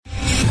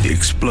The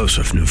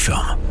explosive new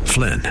film,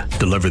 Flynn,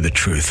 deliver the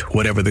truth,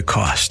 whatever the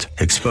cost,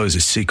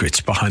 exposes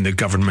secrets behind the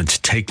government's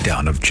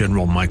takedown of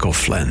General Michael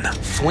Flynn.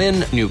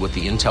 Flynn knew what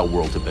the intel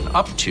world had been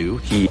up to.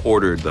 He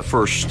ordered the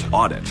first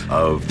audit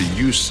of the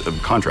use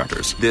of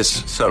contractors.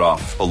 This set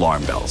off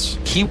alarm bells.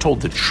 He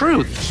told the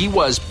truth. He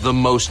was the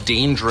most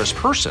dangerous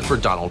person for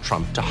Donald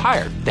Trump to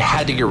hire. They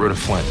had to get rid of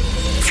Flynn.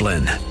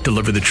 Flynn,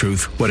 deliver the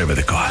truth, whatever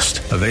the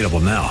cost. Available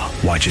now.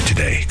 Watch it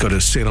today. Go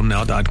to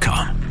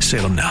salemnow.com.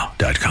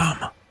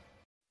 salemnow.com.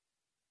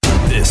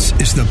 This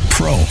is the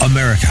Pro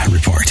America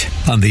Report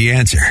on The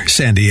Answer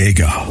San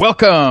Diego.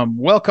 Welcome.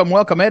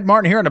 Ed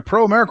Martin here on the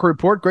Pro America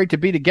Report. Great to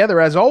be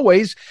together as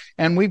always.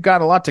 And we've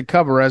got a lot to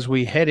cover as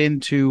we head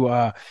into,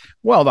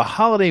 the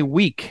holiday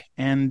week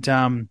and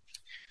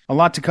a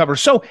lot to cover.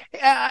 So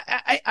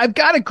I've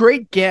got a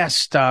great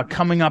guest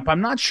coming up. I'm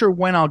not sure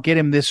when I'll get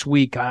him this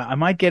week. I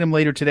might get him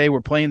later today.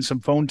 We're playing some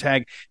phone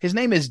tag. His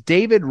name is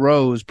David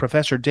Rose,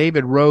 Professor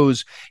David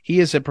Rose. He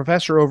is a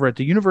professor over at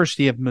the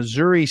University of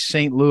Missouri,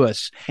 St.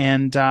 Louis,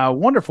 and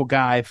wonderful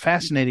guy,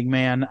 fascinating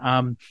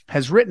man,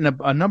 has written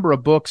a number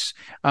of books,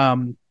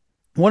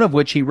 one of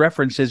which he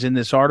references in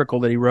this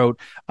article that he wrote,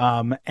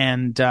 and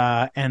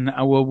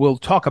we'll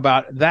talk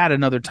about that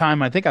another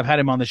time. I think I've had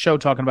him on the show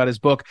talking about his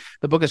book.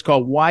 The book is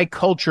called Why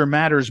Culture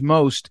Matters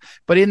Most.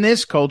 But in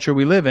this culture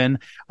we live in,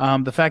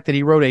 the fact that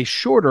he wrote a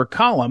shorter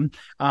column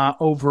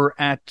over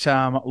at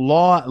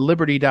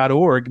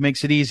lawliberty.org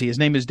makes it easy. His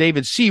name is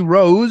David C.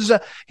 Rose.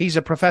 He's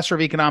a professor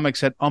of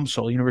economics at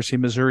UMSL, University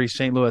of Missouri,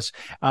 St. Louis.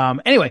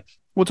 Anyway,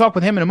 we'll talk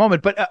with him in a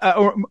moment, but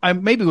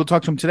maybe we'll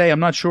talk to him today. I'm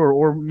not sure,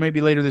 or maybe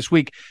later this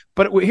week.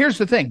 But here's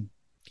the thing: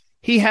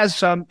 he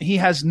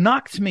has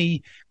knocked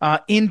me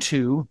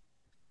into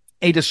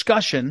a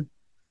discussion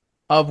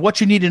of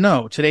what you need to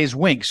know. Today's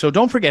Wink. So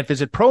don't forget,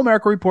 visit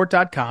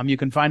proamericareport.com. You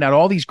can find out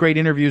all these great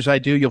interviews I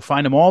do. You'll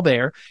find them all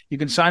there. You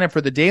can sign up for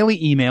the daily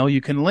email.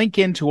 You can link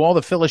into all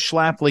the Phyllis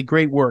Schlafly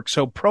great work.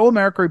 So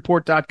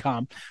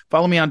proamericareport.com.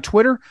 Follow me on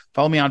Twitter.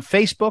 Follow me on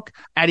Facebook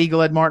at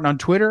Eagle Ed Martin on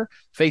Twitter.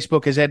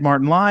 Facebook is Ed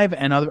Martin Live,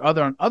 and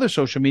on other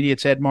social media,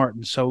 it's Ed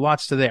Martin. So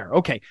lots to there.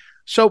 Okay.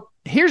 So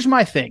here's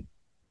my thing.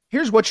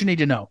 Here's what you need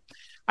to know.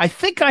 I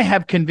think I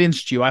have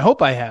convinced you, I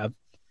hope I have,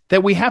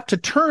 that we have to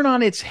turn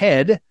on its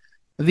head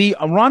the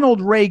Ronald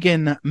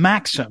Reagan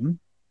maxim,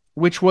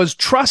 which was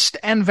trust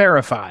and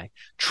verify.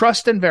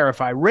 Trust and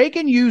verify.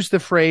 Reagan used the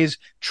phrase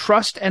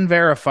trust and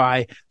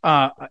verify,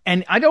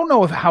 and I don't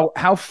know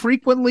how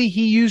frequently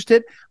he used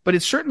it, but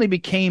it certainly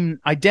became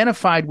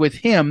identified with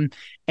him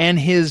and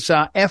his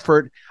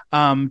effort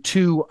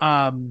to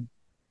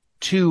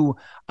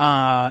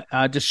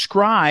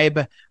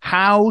describe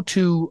how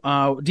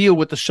to deal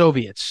with the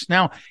Soviets.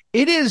 Now,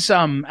 it is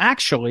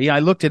actually, I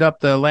looked it up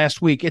the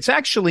last week, it's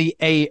actually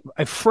a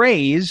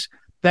phrase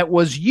that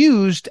was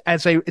used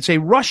as it's a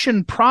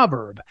Russian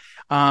proverb,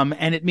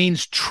 and it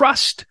means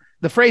trust.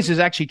 The phrase is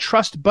actually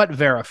trust but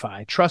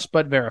verify,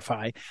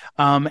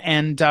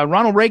 and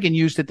Ronald Reagan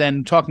used it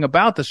then talking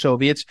about the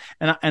Soviets.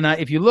 And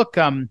if you look,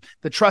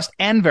 the trust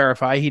and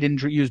verify, he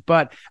didn't use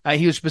but,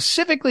 he was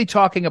specifically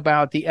talking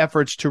about the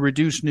efforts to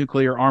reduce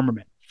nuclear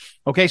armament.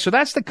 Okay, so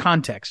that's the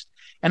context.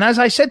 And as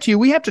I said to you,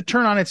 we have to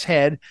turn on its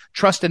head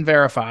trust and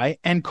verify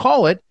and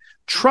call it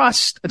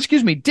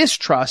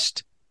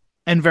distrust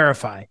and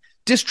verify.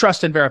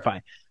 Distrust and verify.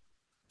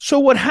 So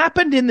what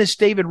happened in this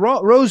David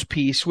Rose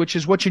piece, which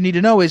is what you need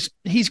to know, is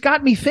he's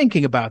got me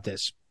thinking about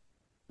this.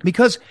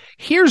 Because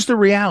here's the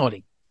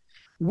reality.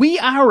 We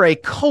are a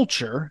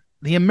culture,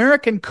 the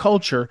American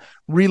culture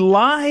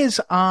relies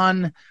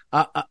on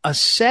a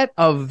set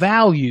of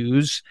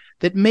values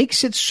that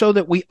makes it so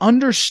that we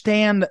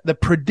understand the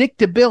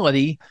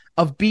predictability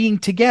of being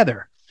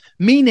together.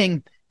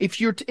 Meaning, if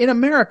you're in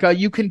America,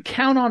 you can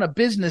count on a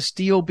business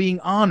deal being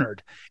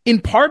honored, in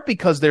part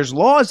because there's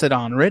laws that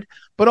honor it,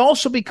 but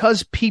also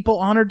because people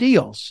honor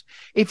deals.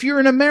 If you're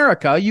in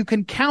America, you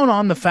can count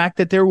on the fact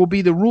that there will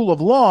be the rule of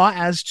law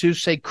as to,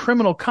 say,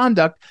 criminal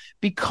conduct,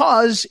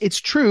 because it's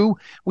true,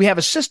 we have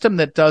a system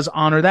that does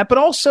honor that, but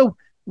also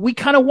we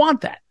kind of want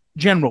that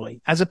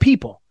generally as a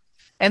people.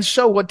 And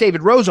so what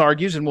David Rose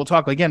argues, and we'll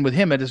talk again with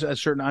him at a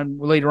certain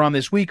later on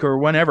this week or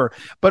whenever,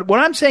 but what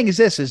I'm saying is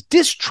this, is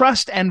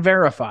distrust and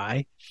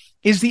verify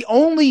is the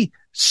only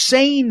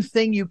sane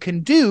thing you can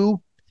do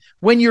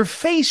when you're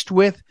faced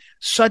with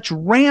such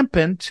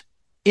rampant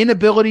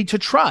inability to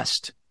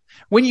trust.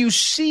 When you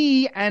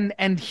see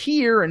and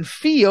hear and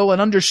feel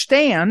and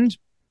understand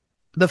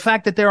the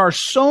fact that there are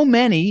so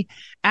many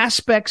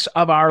aspects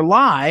of our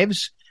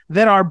lives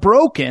that are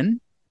broken,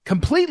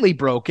 completely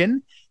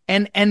broken,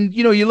 and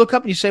you look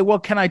up and you say, well,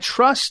 can I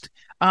trust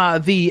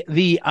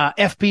the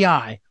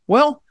FBI?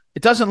 Well,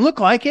 it doesn't look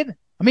like it.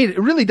 I mean,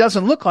 it really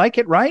doesn't look like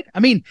it, right? I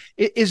mean,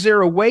 is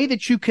there a way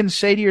that you can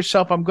say to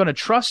yourself, I'm going to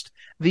trust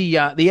the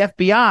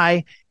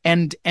FBI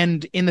and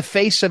in the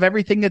face of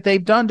everything that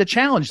they've done to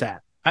challenge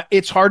that?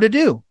 It's hard to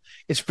do.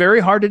 It's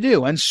very hard to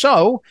do. And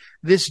so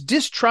this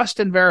distrust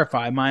and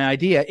verify, my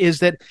idea is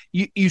that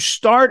you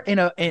start in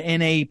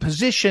a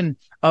position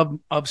of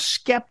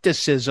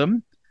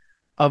skepticism,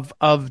 of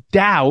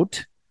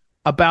doubt,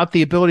 about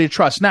the ability to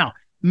trust. Now,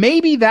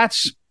 maybe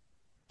that's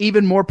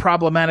even more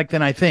problematic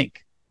than I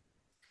think.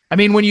 I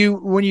mean, when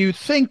you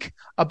think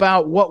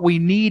about what we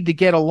need to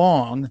get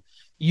along,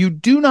 you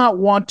do not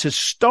want to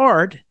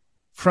start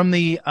from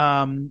the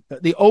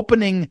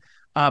opening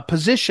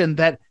position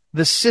that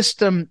the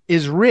system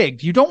is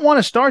rigged. You don't want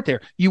to start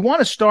there. You want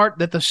to start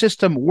that the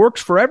system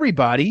works for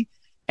everybody,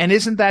 and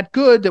isn't that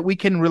good that we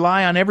can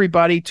rely on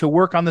everybody to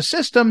work on the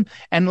system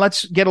and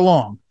let's get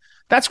along.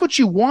 That's what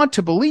you want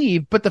to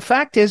believe, but the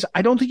fact is,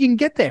 I don't think you can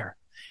get there.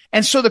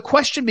 And so the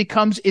question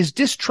becomes, is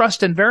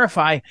distrust and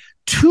verify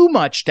too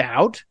much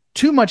doubt,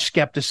 too much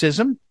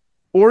skepticism,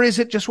 or is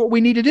it just what we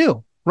need to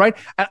do, right?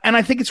 And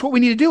I think it's what we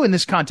need to do in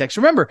this context.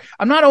 Remember,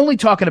 I'm not only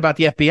talking about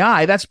the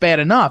FBI, that's bad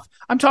enough.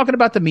 I'm talking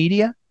about the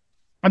media.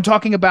 I'm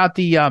talking about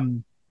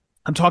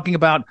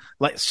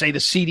let's say the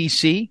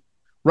CDC,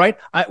 right?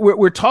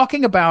 We're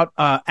talking about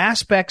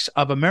aspects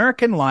of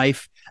American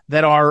life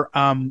that are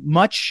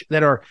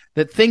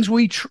that things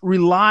we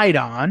relied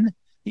on,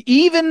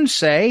 even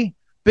say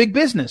big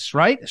business,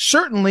 right?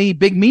 Certainly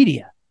big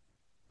media,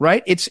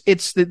 right?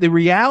 It's the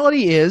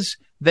reality is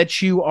that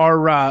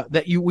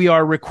we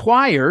are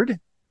required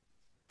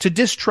to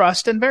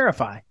distrust and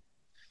verify.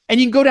 And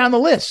you can go down the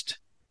list.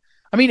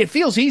 I mean, it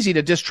feels easy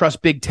to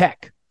distrust big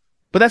tech,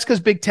 but that's because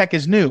big tech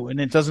is new and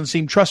it doesn't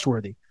seem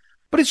trustworthy.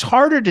 But it's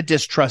harder to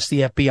distrust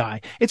the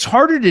FBI. It's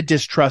harder to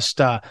distrust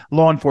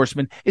law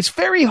enforcement. It's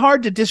very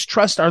hard to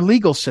distrust our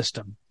legal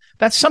system.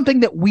 That's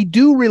something that we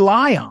do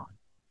rely on,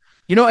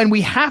 and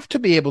we have to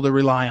be able to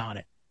rely on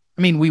it.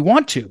 I mean, we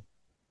want to,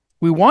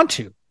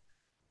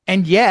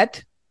 and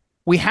yet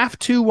we have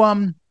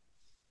to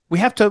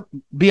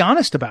be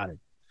honest about it.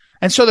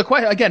 And so the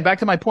question, again, back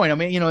to my point, I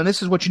mean, and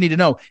this is what you need to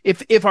know.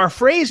 If our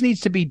phrase needs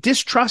to be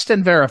distrust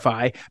and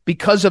verify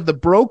because of the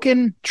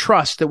broken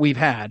trust that we've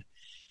had,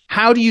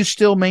 how do you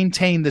still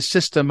maintain the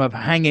system of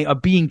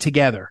being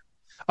together,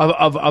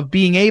 of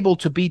being able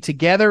to be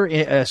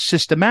together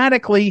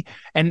systematically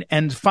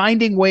and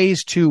finding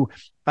ways to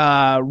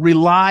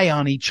rely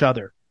on each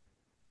other?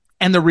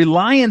 And the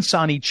reliance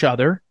on each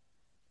other,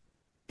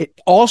 it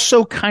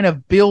also kind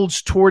of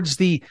builds towards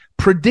the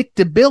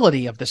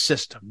predictability of the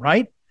system,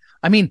 right?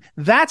 I mean,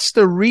 that's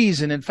the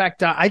reason. In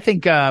fact, I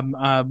think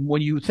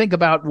when you think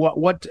about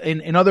what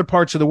in other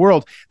parts of the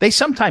world, they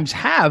sometimes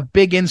have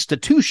big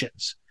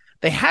institutions.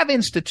 They have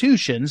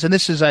institutions, and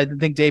this is, I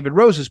think, David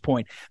Rose's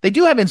point. They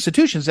do have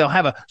institutions. They'll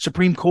have a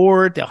Supreme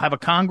Court, they'll have a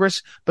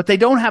Congress, but they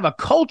don't have a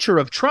culture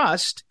of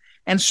trust,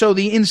 and so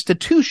the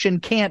institution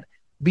can't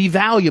be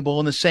valuable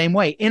in the same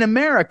way. In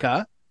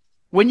America,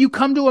 when you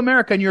come to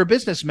America and you're a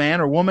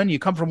businessman or woman, you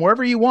come from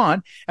wherever you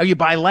want, or you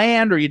buy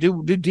land or you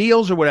do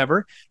deals or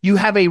whatever, you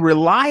have a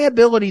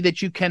reliability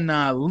that you can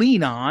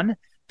lean on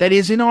that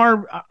is in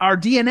our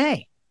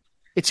DNA.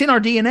 It's in our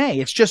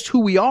DNA. It's just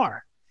who we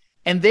are.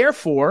 And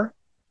therefore,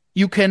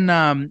 you can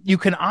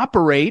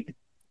operate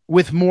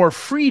with more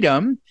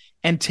freedom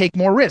and take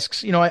more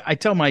risks. I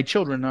tell my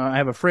children, I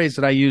have a phrase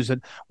that I use that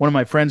one of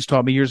my friends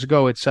taught me years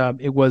ago.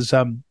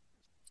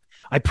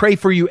 I pray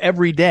for you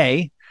every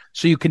day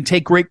so you can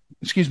take great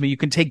risks. You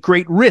can take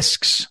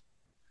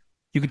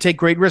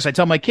great risks. I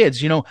tell my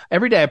kids,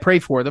 every day I pray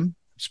for them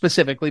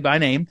specifically by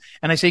name.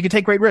 And I say, you can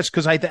take great risks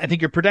because I think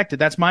you're protected.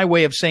 That's my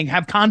way of saying,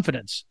 have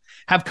confidence.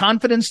 Have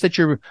confidence that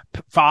your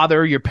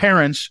father, your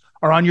parents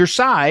are on your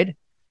side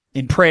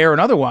in prayer and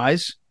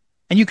otherwise,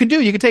 and you can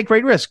take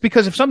great risks,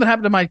 because if something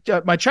happened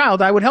to my child,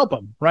 I would help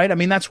them, right? I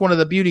mean, that's one of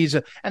the beauties,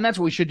 and that's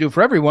what we should do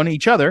for everyone,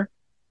 each other.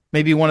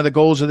 Maybe one of the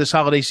goals of this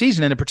holiday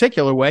season in a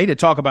particular way to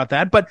talk about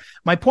that. But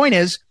my point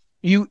is,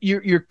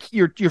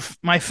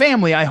 my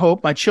family, I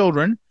hope, my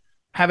children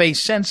have a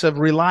sense of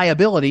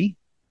reliability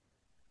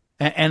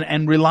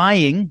and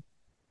relying,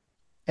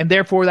 and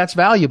therefore that's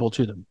valuable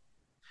to them.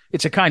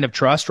 It's a kind of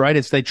trust,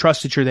 right? They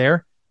trust that you're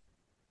there.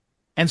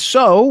 And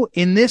so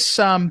in this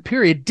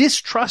period,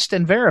 distrust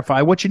and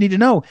verify, what you need to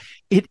know,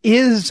 it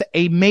is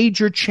a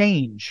major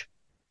change,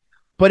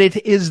 but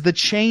it is the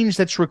change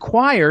that's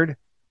required.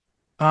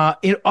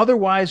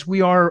 Otherwise,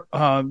 we are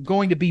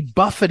going to be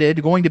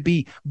buffeted, going to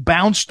be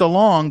bounced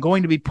along,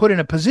 going to be put in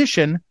a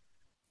position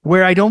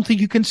where I don't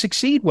think you can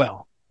succeed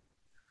well.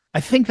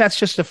 I think that's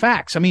just the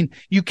facts. I mean,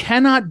 you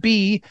cannot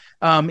be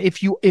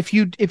if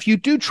you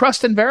do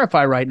trust and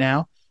verify right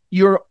now,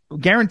 you're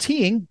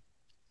guaranteeing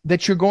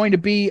that you're going to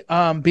be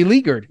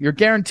beleaguered. You're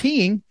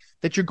guaranteeing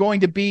that you're going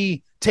to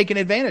be taken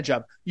advantage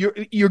of.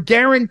 You're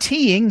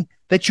guaranteeing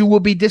that you will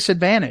be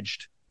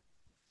disadvantaged.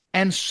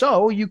 And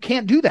so you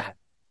can't do that.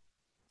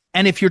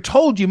 And if you're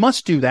told you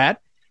must do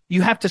that,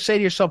 you have to say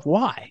to yourself,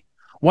 why?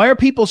 Why are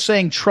people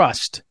saying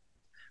trust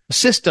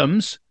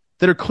systems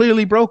that are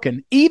clearly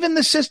broken? Even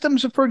the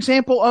systems, for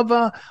example, of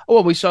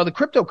we saw the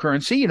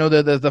cryptocurrency,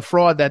 the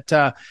fraud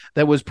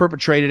that was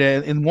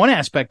perpetrated in one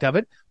aspect of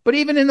it, but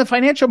even in the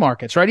financial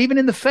markets, right? Even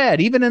in the Fed,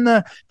 even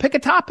in pick a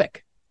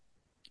topic.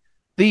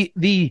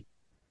 The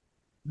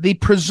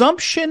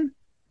presumption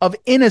of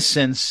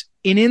innocence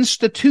in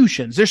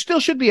institutions, there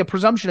still should be a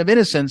presumption of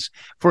innocence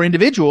for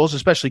individuals,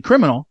 especially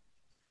criminal.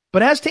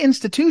 But as to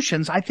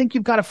institutions, I think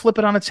you've got to flip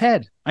it on its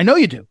head. I know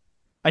you do.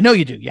 I know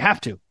you do. You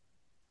have to.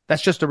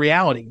 That's just the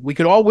reality. We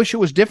could all wish it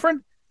was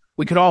different.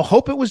 We could all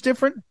hope it was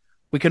different.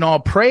 We can all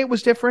pray it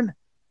was different,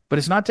 but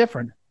it's not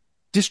different.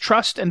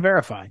 Distrust and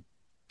verify.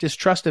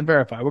 Distrust and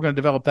verify. We're going to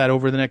develop that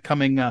over the next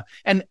coming.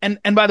 And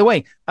by the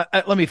way,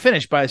 let me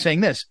finish by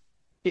saying this.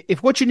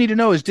 If what you need to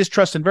know is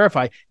distrust and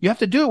verify, you have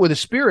to do it with a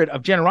spirit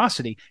of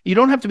generosity. You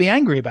don't have to be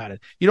angry about it.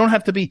 You don't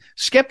have to be,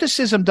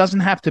 skepticism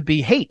doesn't have to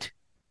be hate,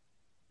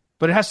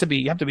 but it has to be,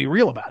 you have to be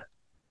real about it.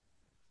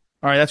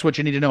 All right, that's what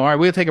you need to know. All right,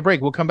 we'll take a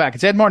break. We'll come back.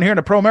 It's Ed Martin here in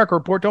the Pro America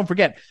Report. Don't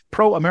forget,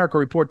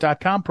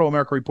 proamericareport.com,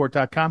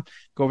 proamericareport.com.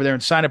 Go over there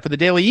and sign up for the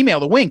daily email,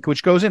 the wink,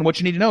 which goes in. What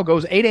you need to know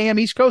goes 8 a.m.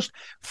 East Coast,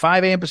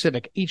 5 a.m.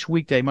 Pacific, each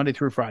weekday, Monday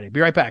through Friday. Be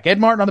right back. Ed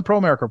Martin on the Pro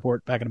America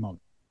Report. Back in a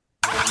moment.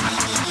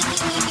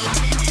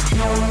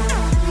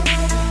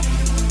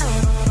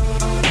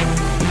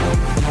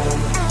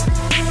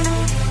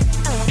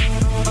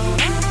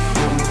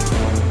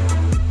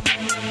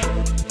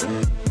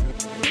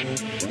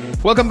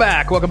 Welcome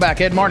back. Welcome back.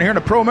 Ed Martin here in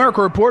the Pro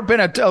America Report. Been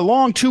a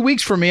long 2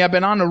 weeks for me. I've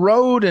been on the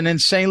road and in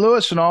St.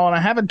 Louis and all, and I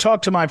haven't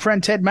talked to my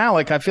friend Ted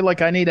Malik. I feel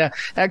like I need a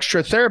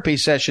extra therapy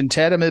session,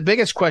 Ted. I mean, the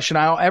biggest question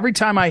every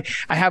time I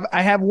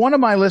have one of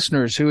my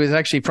listeners who is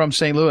actually from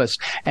St. Louis,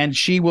 and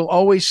she will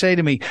always say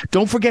to me,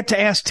 "Don't forget to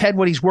ask Ted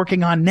what he's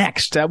working on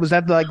next." That was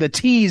like the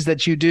tease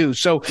that you do.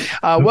 So,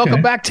 okay.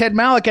 Welcome back, Ted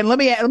Malik. And let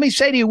me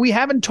say to you, we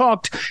haven't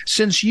talked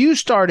since you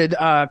started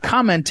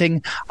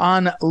commenting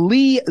on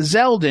Lee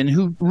Zeldin,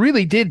 who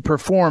really did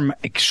perform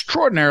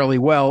extraordinarily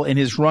well in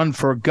his run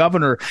for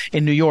governor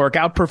in New York,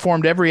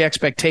 outperformed every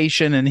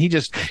expectation, and he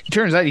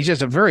turns out he's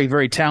just a very,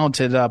 very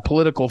talented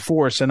political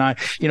force. And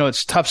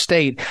it's a tough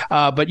state.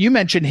 But you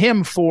mentioned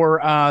him for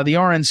the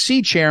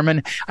RNC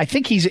chairman. I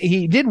think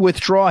he did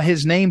withdraw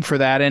his name for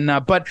that. And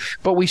but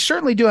we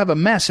certainly do have a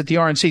mess at the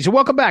RNC. So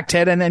welcome back,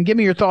 Ted, and give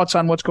me your thoughts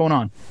on what's going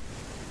on.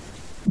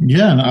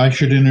 Yeah, and I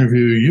should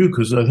interview you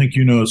because I think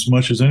you know as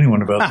much as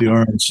anyone about the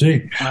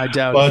RNC. I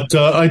doubt it.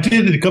 But I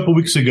did it a couple of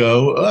weeks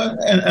ago,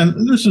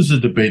 and this is a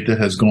debate that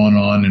has gone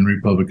on in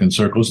Republican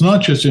circles,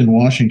 not just in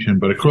Washington,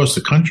 but across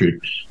the country,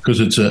 because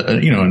it's a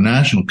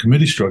national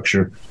committee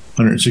structure,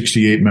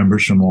 168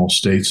 members from all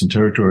states and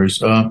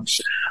territories.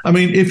 I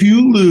mean, if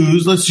you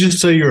lose, let's just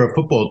say you're a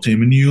football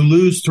team, and you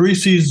lose 3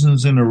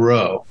 seasons in a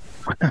row,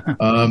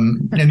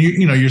 and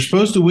you're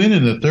supposed to win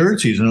in the third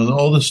season, and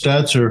all the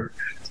stats are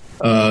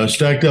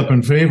stacked up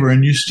in favor,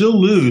 and you still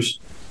lose,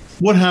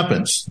 what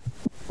happens?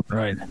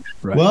 Right.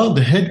 Well,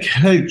 the head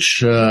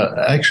coach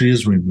actually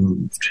is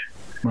removed.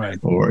 Right.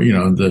 Or,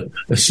 the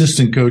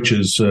assistant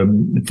coaches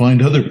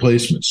find other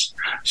placements.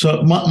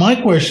 So my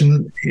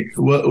question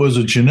was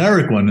a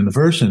generic one in the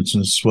first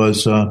instance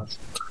was, I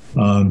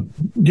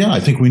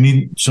think we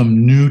need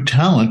some new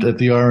talent at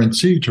the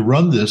RNC to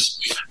run this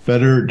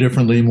better,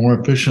 differently, more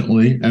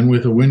efficiently, and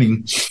with a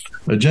winning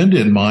agenda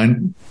in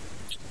mind.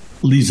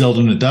 Lee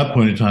Zeldin at that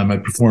point in time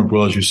had performed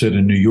well, as you said,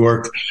 in New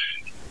York,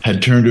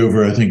 had turned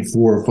over, I think,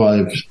 4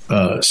 or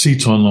 5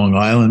 seats on Long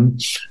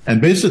Island,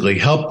 and basically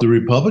helped the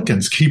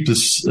Republicans keep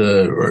this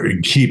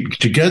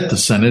to get the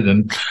Senate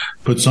and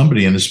put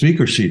somebody in the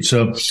speaker seat.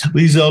 So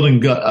Lee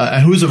Zeldin,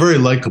 who was a very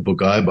likable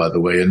guy, by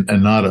the way,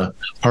 and not a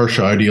harsh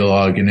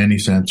ideologue in any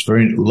sense,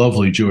 very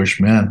lovely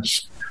Jewish man.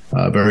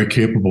 Very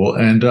capable.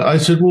 And I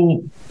said,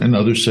 and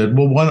others said,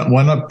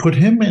 why not put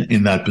him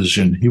in that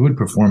position? He would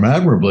perform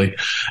admirably.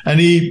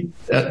 And he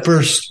at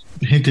first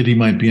hinted he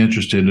might be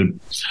interested.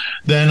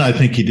 Then I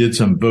think he did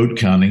some vote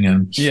counting,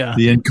 and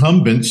the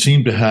incumbent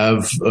seemed to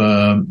have,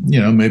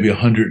 maybe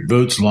 100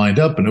 votes lined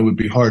up, and it would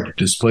be hard to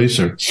displace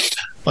her.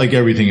 Like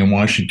everything in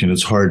Washington,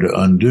 it's hard to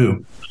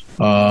undo.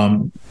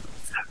 But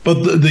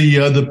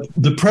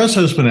the press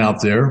has been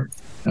out there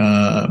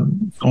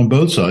on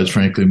both sides,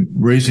 frankly,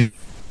 raising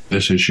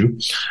this issue.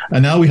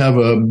 And now we have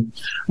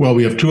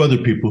we have 2 other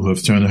people who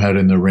have thrown their hat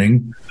in the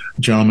ring.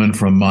 A gentleman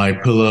from My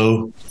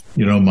Pillow,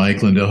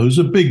 Mike Lindell, who's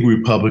a big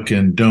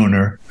Republican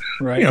donor.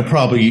 Right.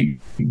 Probably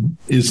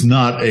is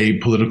not a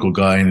political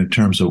guy in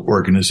terms of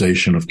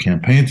organization of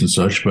campaigns and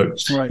such,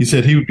 but he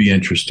said he would be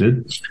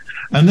interested.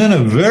 And then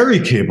a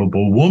very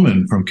capable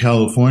woman from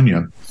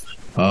California,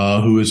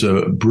 who is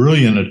a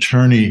brilliant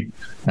attorney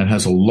and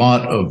has a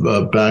lot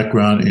of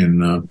background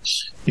in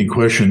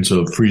questions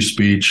of free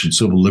speech and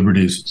civil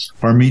liberties.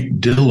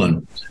 Harmeet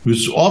Dillon,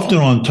 who's often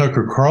on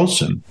Tucker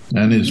Carlson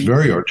and is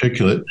very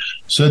articulate,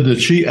 said that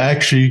she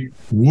actually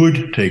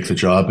would take the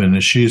job, and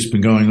as she has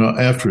been going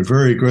after it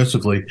very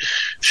aggressively.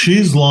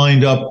 She's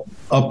lined up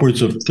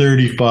upwards of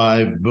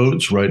 35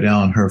 votes right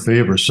now in her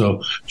favor.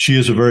 So she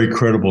is a very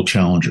credible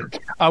challenger.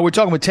 We're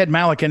talking with Ted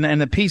Malik,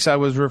 and the piece I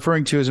was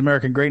referring to is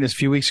American Greatness a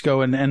few weeks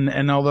ago.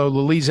 And although the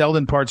Lee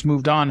Zeldin parts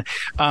moved on,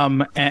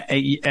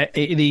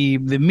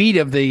 the meat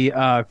of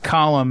the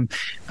column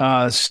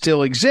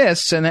still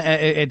exists, and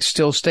it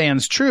still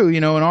stands true.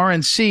 In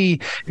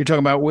RNC, you're talking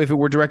about if it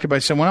were directed by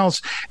someone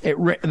else,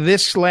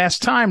 this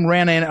last time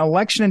ran an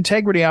election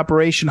integrity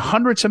operation,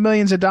 hundreds of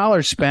millions of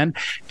dollars spent,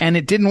 and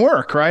it didn't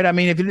work, right? I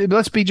mean, let's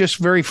let's be just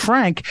very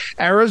frank.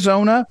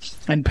 Arizona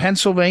and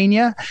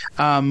Pennsylvania,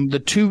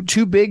 the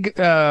two big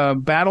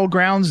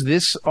battlegrounds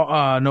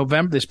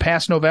this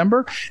past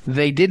November,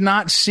 they did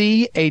not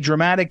see a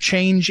dramatic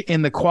change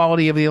in the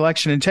quality of the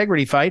election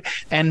integrity fight,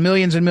 and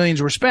millions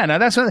were spent. Now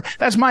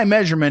that's my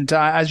measurement.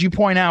 As you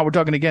point out, we're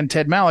talking again,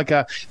 Ted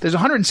Malloch. There's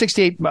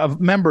 168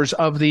 members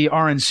of the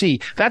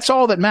RNC. That's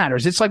all that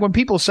matters. It's like when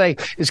people say,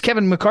 "Is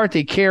Kevin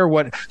McCarthy care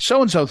what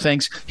so and so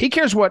thinks?" He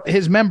cares what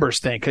his members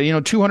think.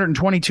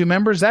 222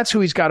 members. That's who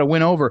he's got to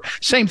win over.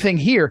 Same thing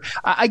here.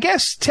 I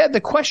guess, Ted,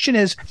 the question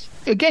is,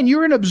 again,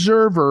 you're an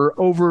observer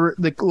over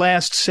the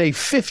last, say,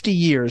 50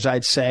 years,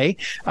 I'd say,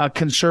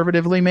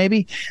 conservatively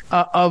maybe,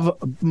 of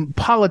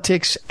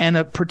politics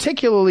and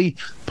particularly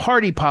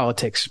party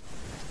politics.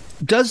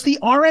 Does the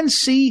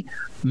RNC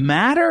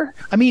matter?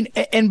 I mean,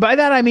 and by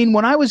that I mean,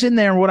 when I was in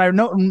there, what I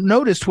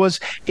noticed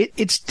was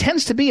it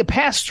tends to be a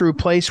pass-through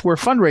place where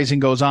fundraising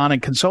goes on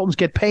and consultants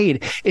get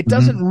paid. It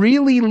doesn't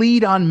really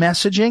lead on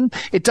messaging.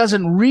 It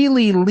doesn't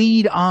really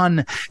lead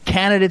on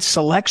candidate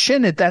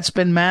selection. That's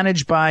been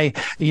managed by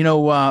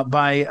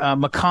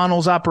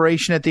McConnell's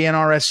operation at the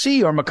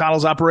NRSC or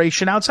McConnell's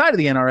operation outside of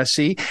the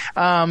NRSC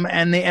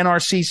and the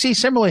NRCC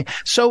similarly.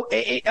 So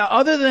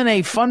other than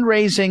a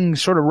fundraising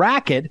sort of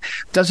racket,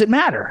 does it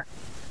matter?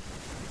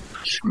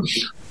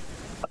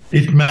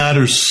 It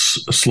matters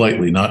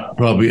slightly, not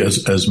probably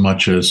as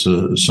much as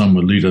some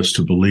would lead us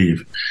to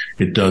believe.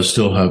 It does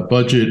still have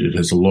budget. It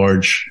has a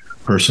large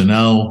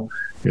personnel.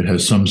 It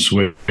has some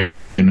sway,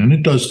 and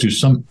it does do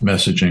some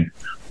messaging.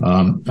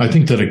 I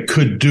think that it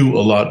could do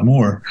a lot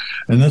more,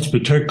 and that's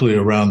particularly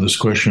around this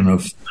question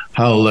of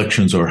how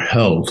elections are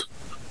held.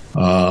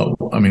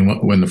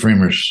 When the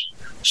framers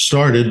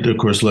started, of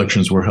course,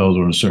 elections were held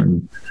on a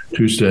certain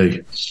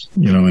Tuesday,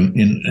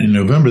 in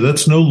November.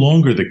 That's no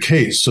longer the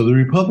case. So the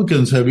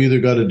Republicans have either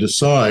got to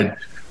decide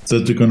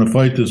that they're going to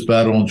fight this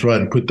battle and try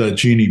to put that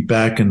genie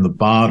back in the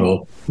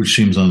bottle, which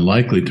seems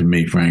unlikely to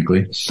me,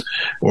 frankly,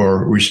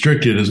 or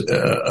restrict it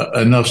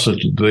enough so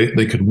that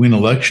they could win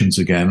elections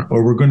again,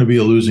 or we're going to be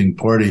a losing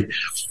party,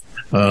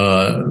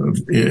 for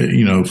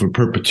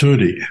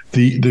perpetuity.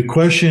 The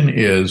question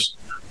is,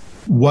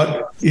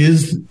 what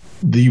is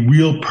the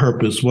real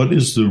purpose? What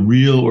is the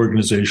real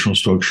organizational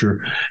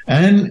structure?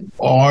 And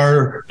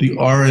are the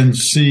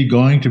RNC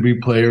going to be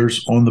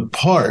players on the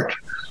part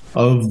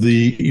of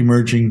the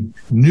emerging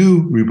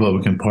new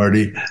Republican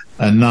Party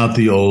and not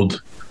the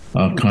old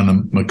kind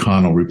of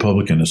McConnell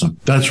Republicanism?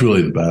 That's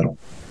really the battle.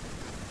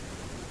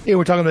 Yeah,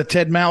 we're talking about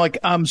Ted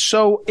Malloch.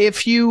 So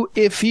if you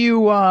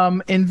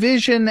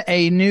envision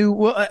a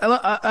new,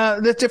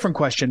 that's a different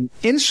question.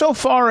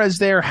 Insofar as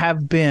there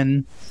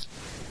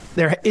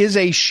is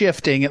a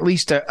shifting, at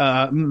least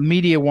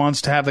media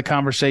wants to have the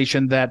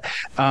conversation that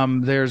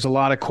there's a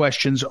lot of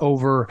questions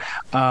over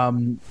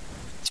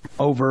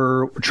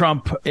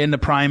Trump in the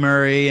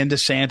primary and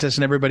DeSantis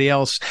and everybody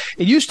else.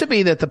 It used to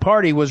be that the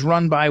party was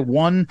run by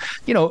one,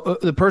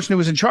 the person who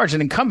was in charge,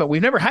 an incumbent.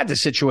 We've never had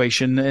this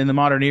situation in the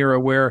modern era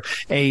where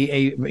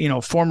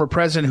a former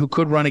president who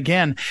could run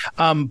again.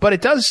 But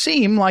it does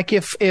seem like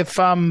if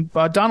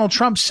Donald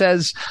Trump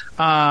says,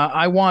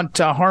 I want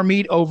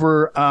Harmeet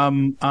over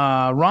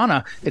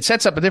Rana, it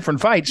sets up a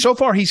different fight. So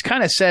far, he's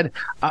kind of said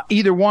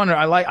either one.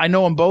 I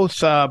know them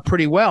both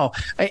pretty well.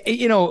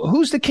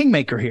 Who's the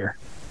kingmaker here?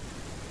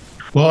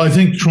 Well, I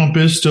think Trump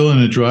is still in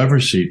a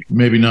driver's seat.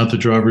 Maybe not the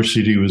driver's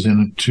seat he was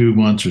in 2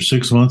 months or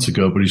 6 months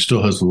ago, but he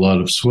still has a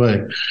lot of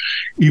sway.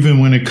 Even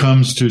when it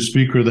comes to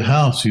Speaker of the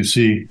House, you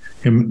see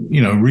him,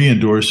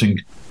 re-endorsing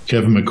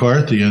Kevin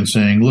McCarthy and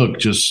saying, look,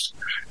 just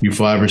you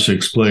 5 or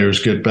 6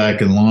 players get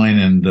back in line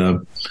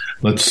and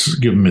let's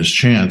give him his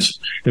chance.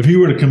 If he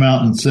were to come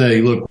out and say,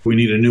 look, we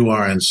need a new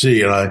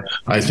RNC, and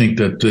I think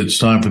that it's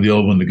time for the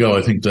old one to go,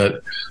 I think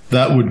that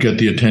would get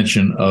the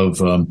attention of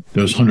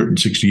those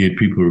 168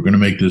 people who are going to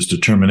make this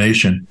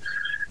determination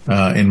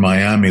in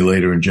Miami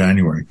later in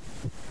January.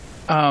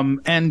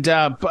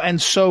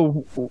 And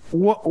so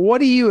what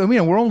do you,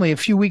 we're only a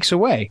few weeks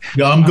away.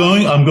 Yeah, I'm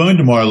going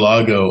to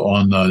Mar-a-Lago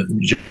on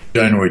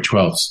January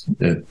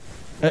 12th.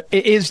 When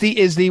is the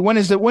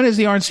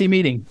RNC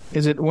meeting?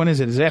 When is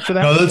it? Is it after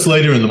that? No, that's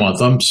later in the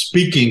month. I'm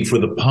speaking for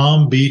the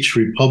Palm Beach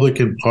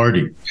Republican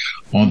Party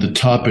on the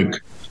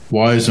topic,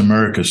 why is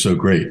America so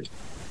great?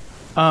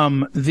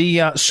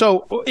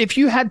 So if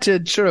you had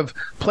to sort of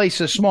place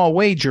a small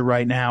wager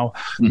right now,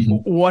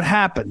 what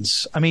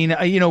happens?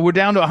 We're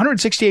down to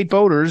 168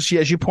 voters.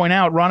 As you point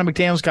out, Ronna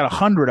McDaniel's got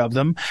 100 of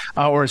them,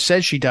 or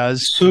says she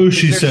does. So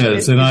she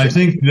says, and I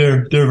think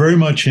they're very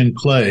much in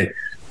play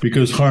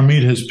because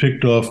Harmeet has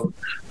picked off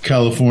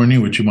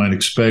California, which you might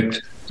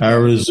expect,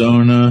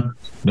 Arizona,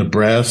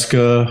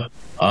 Nebraska,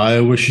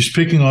 Iowa. She's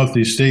picking off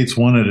these states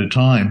one at a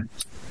time.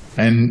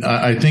 And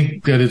I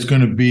think that it's going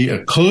to be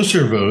a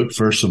closer vote,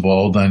 first of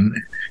all, than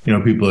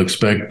people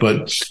expect.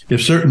 But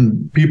if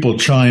certain people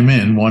chime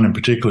in, one in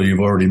particular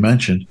you've already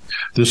mentioned,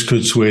 this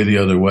could sway the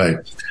other way.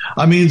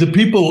 The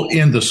people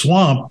in the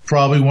swamp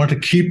probably want to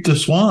keep the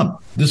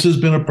swamp. This has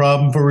been a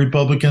problem for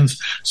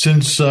Republicans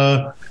since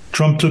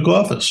Trump took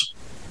office.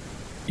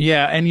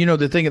 Yeah, and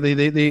the thing,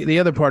 the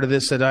other part of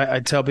this that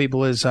I tell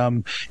people is,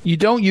 you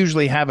don't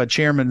usually have a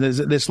chairman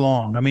this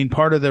long. I mean,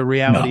 part of the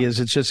reality is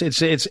it's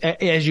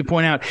as you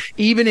point out,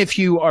 even if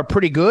you are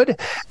pretty good,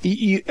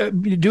 you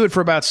do it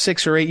for about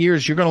 6 or 8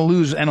 years, you're going to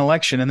lose an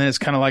election, and then it's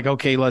kind of like,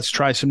 okay, let's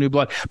try some new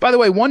blood. By the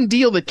way, one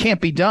deal that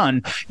can't be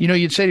done,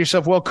 you'd say to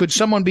yourself, well, could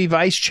someone be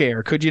vice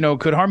chair? Could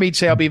Harmeet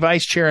say, I'll be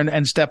vice chair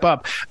and step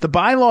up? The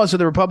bylaws of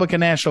the Republican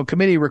National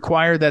Committee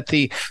require that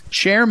the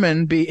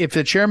chairman if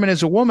the chairman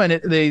is a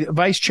woman, the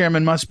vice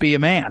chairman must be a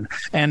man.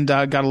 And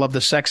gotta love the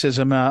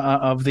sexism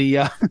of the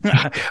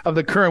of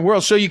the current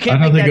world. So you can't.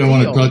 I don't think I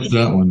want to touch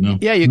that one. No.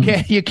 Yeah,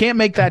 you can't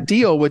make that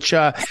deal. Which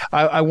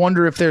I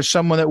wonder if there's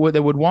someone that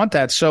would want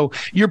that. So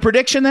your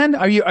prediction then?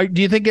 Do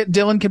you think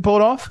Dylan can pull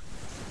it off?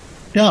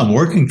 Yeah, I'm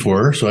working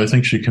for her, so I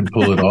think she can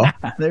pull it off.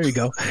 There you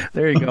go.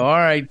 All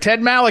right.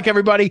 Ted Malloch,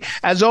 everybody.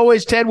 As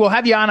always, Ted, we'll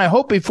have you on, I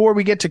hope, before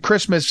we get to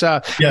Christmas.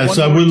 Yes,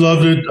 I would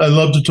love it. I'd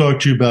love to talk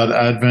to you about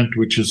Advent,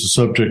 which is a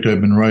subject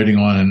I've been writing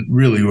on and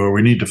really where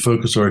we need to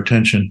focus our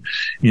attention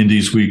in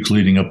these weeks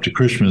leading up to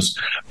Christmas.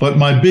 But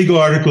my big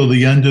article,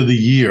 The End of the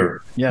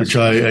Year, which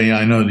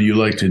I know that you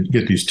like to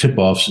get these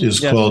tip-offs, is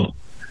called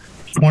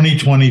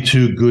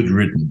 2022 Good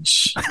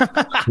Riddance.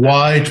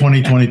 Why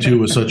 2022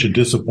 was such a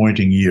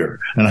disappointing year.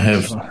 And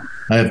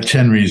I have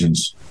 10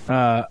 reasons.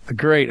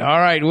 Great. All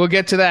right. We'll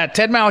get to that.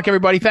 Ted Malloch,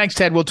 everybody. Thanks,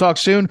 Ted. We'll talk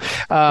soon.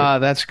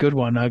 That's a good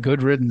one.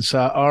 Good riddance.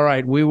 All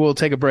right. We will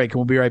take a break and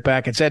we'll be right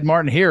back. It's Ed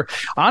Martin here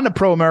on the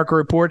Pro America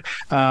Report.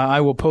 I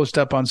will post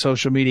up on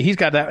social media. He's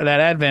got that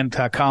Advent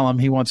column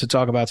he wants to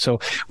talk about. So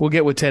we'll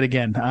get with Ted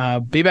again.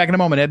 Be back in a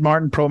moment. Ed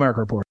Martin, Pro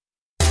America Report.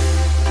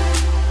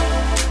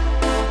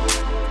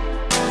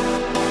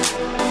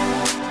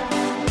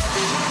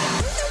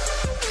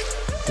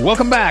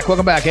 Welcome back.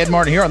 Ed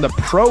Martin here on the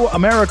Pro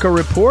America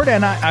Report.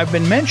 And I've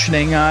been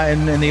mentioning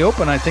in the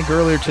open, I think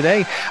earlier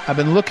today, I've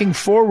been looking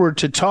forward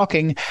to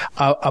talking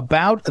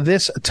about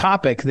this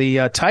topic.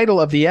 The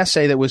title of the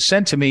essay that was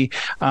sent to me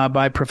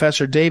by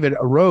Professor David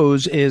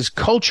Rose is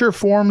Culture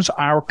Forms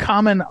Our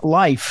Common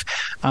Life.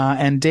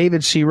 And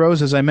David C.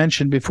 Rose, as I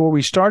mentioned before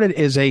we started,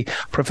 is a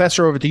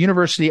professor over at the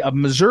University of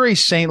Missouri,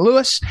 St.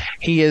 Louis.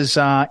 He is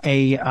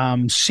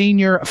a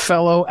senior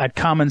fellow at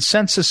Common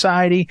Sense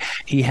Society.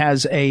 He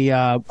has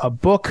a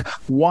book,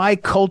 Why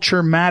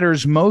Culture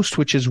Matters Most,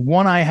 which is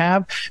one I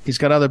have. He's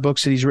got other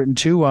books that he's written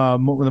too. The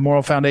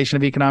Moral Foundation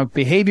of Economic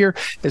Behavior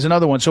is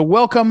another one. So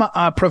welcome,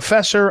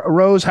 Professor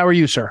Rose. How are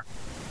you, sir?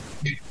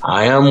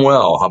 I am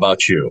well. How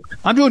about you?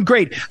 I'm doing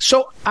great.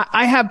 So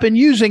I have been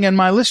using, and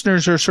my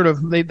listeners are sort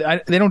of, they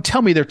don't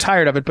tell me they're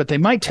tired of it, but they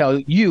might tell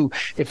you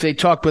if they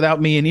talked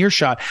without me in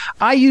earshot.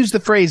 I use the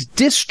phrase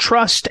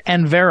distrust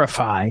and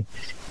verify.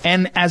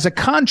 And as a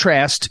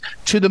contrast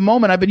to the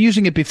moment, I've been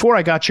using it before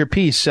I got your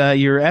piece,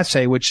 your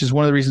essay, which is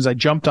one of the reasons I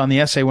jumped on the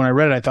essay when I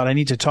read it. I thought I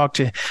need to talk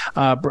to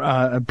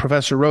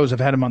Professor Rose. I've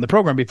had him on the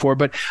program before.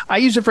 But I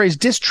use the phrase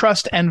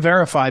distrust and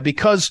verify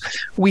because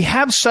we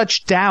have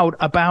such doubt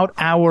about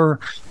our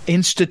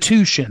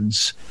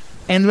institutions.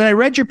 And when I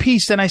read your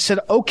piece, then I said,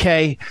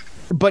 okay,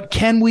 but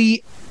can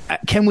we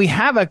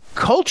have a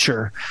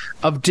culture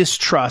of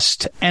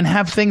distrust and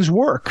have things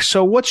work?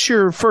 So what's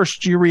your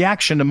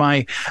reaction to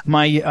my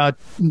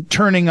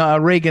turning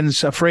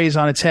Reagan's phrase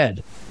on its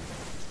head?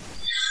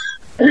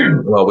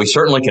 Well, we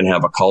certainly can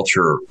have a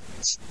culture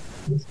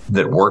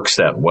that works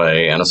that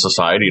way and a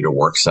society that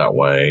works that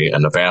way.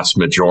 And the vast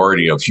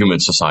majority of human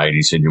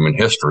societies in human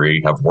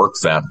history have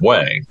worked that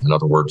way. In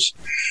other words,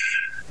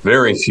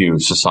 very few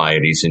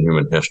societies in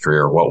human history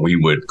are what we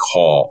would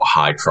call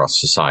high trust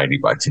society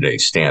by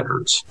today's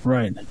standards.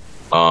 Right.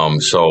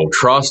 So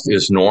trust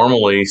is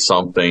normally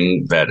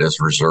something that is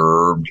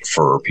reserved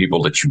for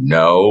people that you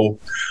know.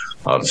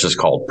 This is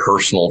called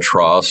personal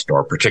trust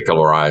or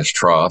particularized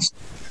trust.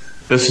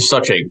 This is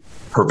such a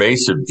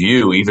pervasive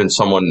view, even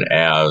someone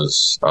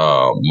as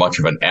much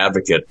of an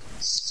advocate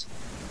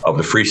of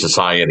the free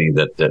society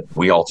that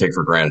we all take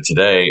for granted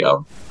today,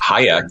 of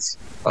Hayek,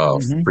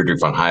 Friedrich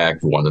von Hayek,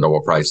 who won the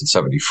Nobel Prize in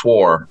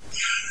 1974,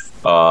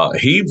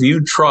 he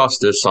viewed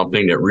trust as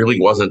something that really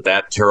wasn't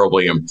that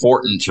terribly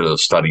important to the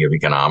study of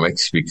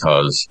economics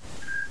because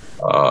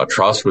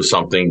trust was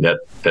something that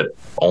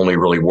only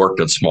really worked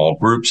in small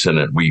groups, and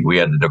we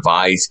had to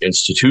devise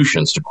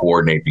institutions to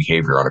coordinate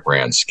behavior on a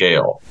grand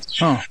scale.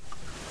 Huh.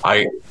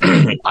 I'm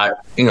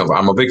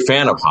a big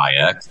fan of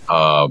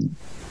Hayek.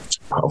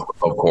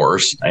 Of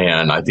course,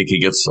 and I think he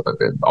gets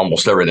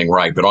almost everything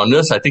right. But on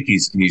this, I think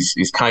he's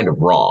kind of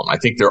wrong. I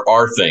think there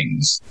are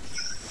things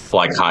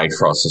like high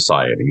trust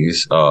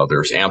societies.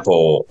 There's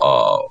ample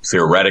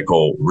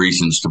theoretical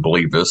reasons to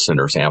believe this, and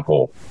there's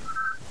ample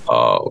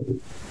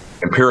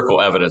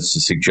empirical evidence to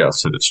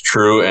suggest that it's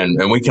true.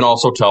 And we can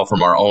also tell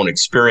from our own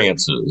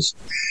experiences.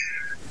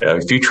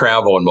 If you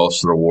travel in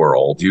most of the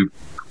world,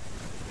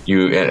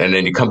 and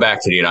then you come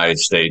back to the United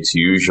States,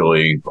 you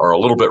usually are a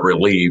little bit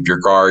relieved. Your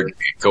guard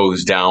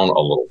goes down a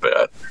little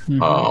bit.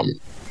 Mm-hmm.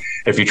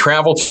 If you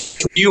travel to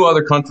a few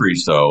other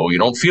countries, though, you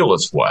don't feel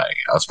this way,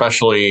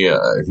 especially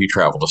if you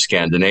travel to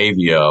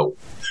Scandinavia,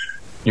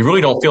 you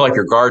really don't feel like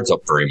your guard's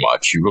up very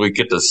much. You really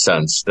get the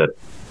sense that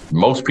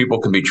most people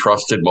can be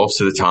trusted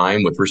most of the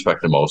time with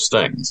respect to most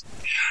things.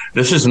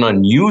 This is an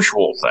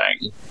unusual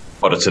thing,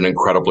 but it's an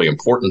incredibly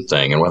important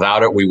thing. And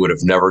without it, we would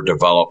have never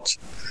developed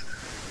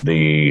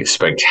the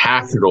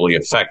spectacularly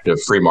effective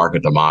free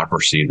market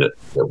democracy that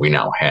we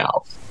now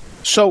have.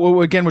 So,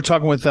 again, we're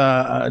talking with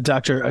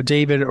Dr.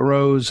 David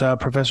Rose.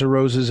 Professor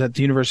Rose is at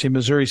the University of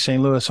Missouri,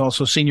 St. Louis,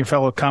 also senior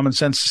fellow at Common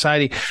Sense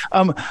Society.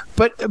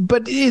 But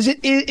is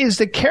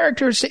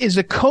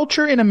the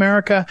culture in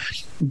America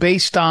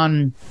based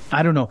on,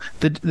 I don't know,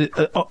 the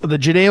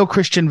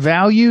Judeo-Christian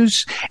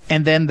values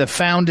and then the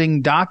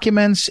founding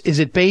documents? Is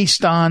it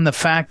based on the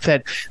fact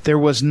that there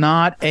was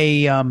not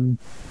a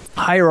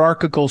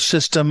hierarchical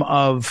system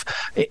of,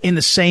 in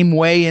the same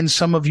way in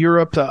some of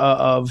Europe,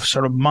 of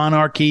sort of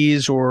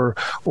monarchies or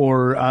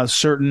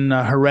certain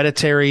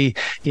hereditary,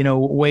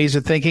 ways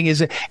of thinking?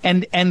 Is it,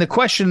 and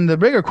the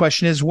bigger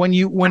question is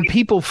when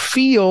people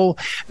feel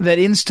that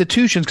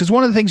institutions, because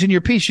one of the things in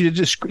your piece you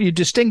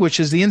distinguish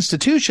is the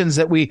institutions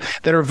that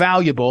are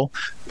valuable,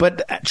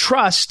 but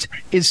trust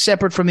is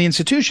separate from the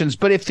institutions.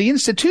 But if the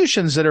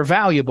institutions that are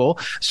valuable,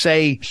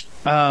 say,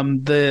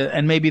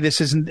 and maybe this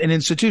isn't an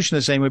institution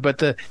the same way, but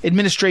the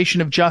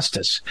administration of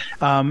justice,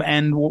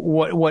 and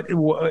what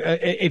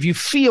if you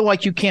feel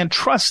like you can't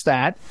trust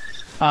that,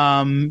 the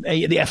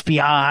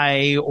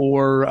FBI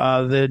or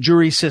the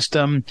jury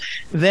system,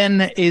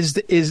 then is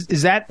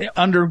that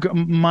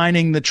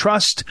undermining the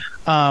trust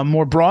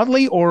more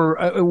broadly,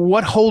 or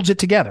what holds it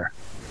together?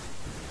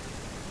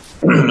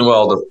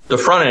 Well, the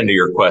front end of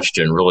your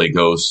question really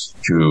goes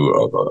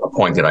to a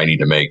point that I need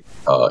to make,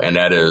 and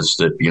that is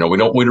that we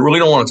really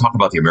don't want to talk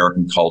about the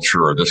American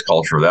culture or this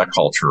culture or that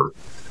culture,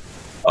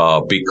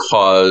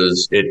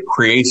 because it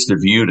creates the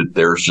view that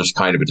there's just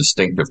kind of a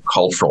distinctive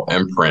cultural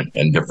imprint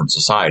in different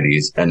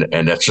societies, and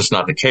that's just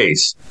not the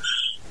case.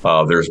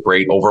 There's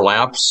great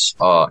overlaps,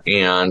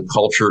 and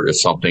culture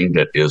is something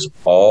that is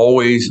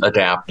always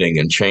adapting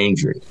and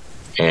changing.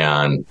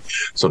 And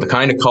so the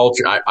kind of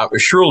culture,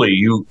 surely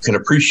you can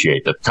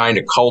appreciate the kind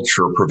of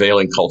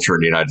prevailing culture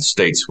in the United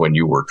States when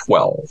you were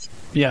 12.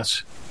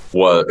 Yes.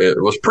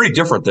 It was pretty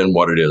different than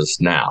what it is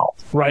now.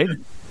 Right.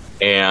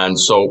 And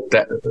so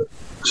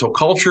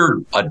culture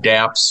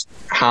adapts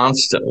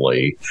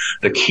constantly.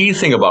 The key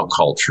thing about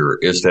culture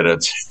is that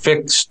it's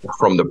fixed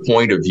from the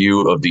point of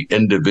view of the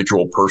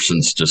individual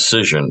person's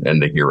decision in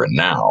the here and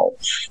now.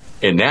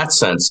 In that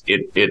sense,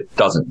 it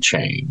doesn't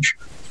change,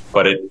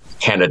 but it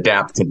can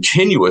adapt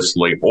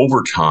continuously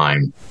over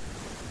time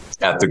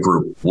at the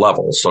group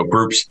level. So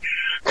groups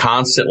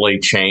constantly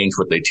change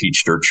what they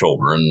teach their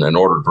children in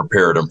order to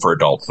prepare them for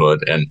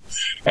adulthood. And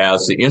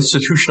as the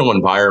institutional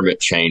environment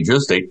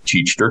changes, they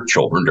teach their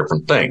children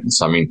different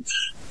things. I mean,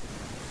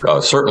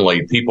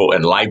 certainly people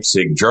in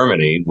Leipzig,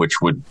 Germany,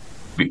 which would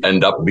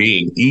end up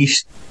being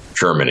East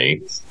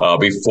Germany,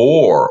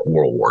 before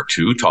World War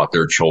II, taught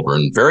their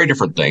children very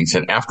different things.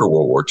 And after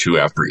World War II,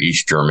 after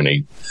East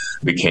Germany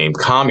became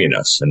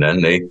communist, and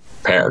then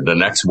the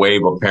next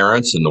wave of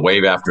parents and the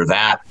wave after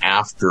that,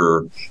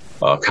 after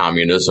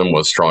communism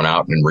was thrown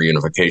out and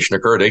reunification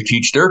occurred, they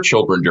teach their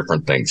children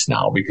different things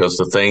now, because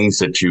the things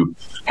that you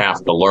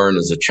have to learn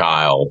as a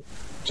child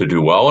to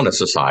do well in a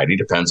society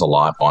depends a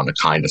lot on the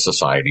kind of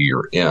society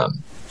you're in.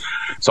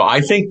 So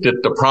I think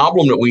that the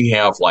problem that we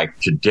have like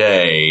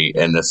today,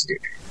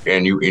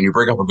 and you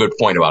bring up a good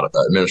point about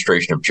the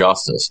administration of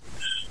justice,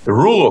 the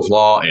rule of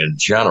law in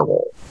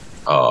general,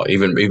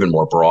 even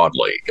more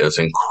broadly, is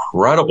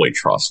incredibly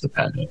trust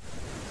dependent.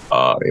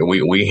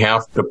 We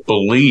have to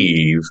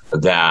believe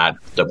that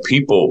the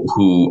people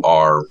who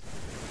are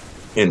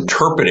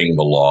interpreting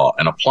the law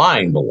and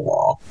applying the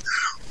law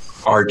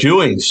are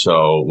doing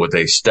so with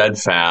a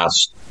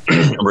steadfast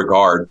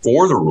regard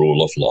for the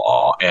rule of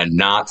law and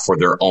not for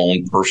their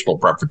own personal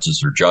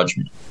preferences or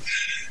judgment.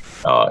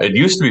 It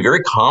used to be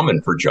very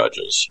common for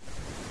judges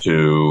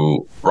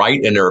to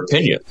write in their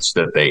opinions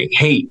that they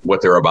hate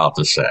what they're about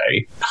to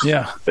say,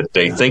 that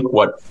they think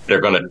what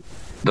they're going to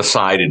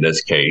decide in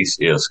this case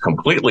is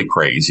completely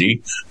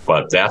crazy,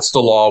 but that's the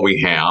law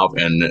we have,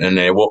 and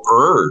they will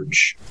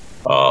urge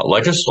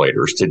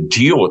legislators to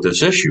deal with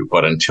this issue.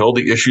 But until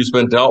the issue's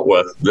been dealt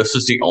with, this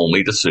is the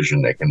only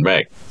decision they can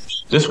make.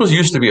 This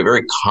used to be a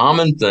very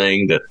common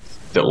thing that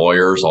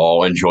lawyers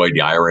all enjoyed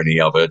the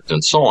irony of it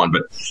and so on.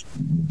 But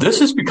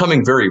this is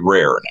becoming very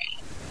rare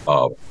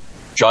now.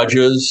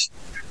 Judges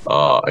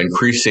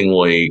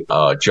increasingly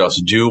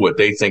just do what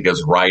they think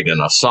is right in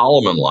a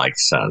Solomon-like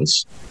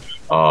sense,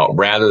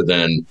 rather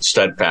than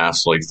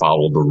steadfastly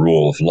follow the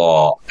rule of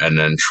law and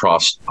then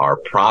trust our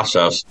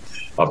process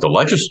of the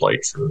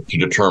legislature to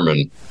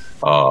determine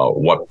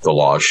what the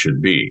laws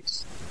should be.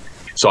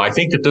 So I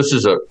think that this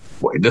is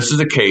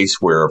a case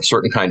where a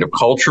certain kind of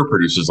culture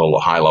produces a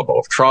high level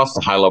of trust.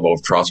 A high level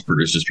of trust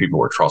produces people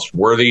who are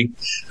trustworthy,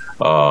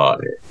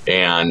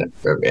 and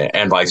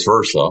vice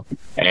versa.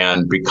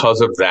 And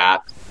because of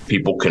that,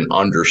 people can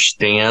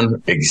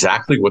understand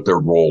exactly what their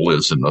role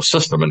is in the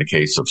system in the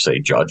case of, say,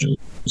 judges,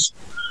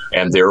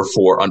 and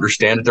therefore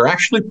understand that they're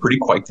actually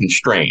quite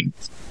constrained.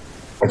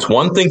 It's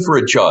one thing for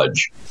a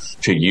judge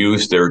to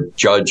use their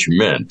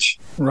judgment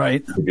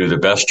right to do the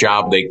best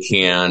job they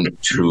can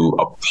to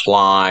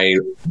apply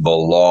the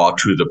law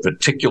to the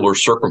particular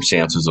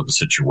circumstances of a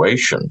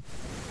situation.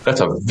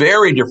 That's a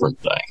very different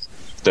thing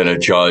than a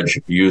judge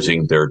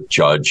using their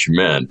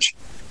judgment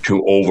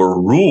to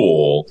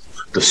overrule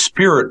the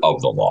spirit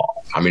of the law.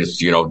 I mean,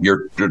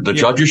 the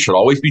judges should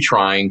always be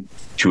trying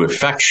to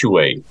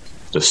effectuate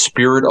the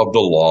spirit of the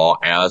law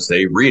as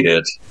they read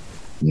it,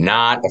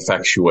 not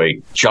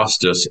effectuate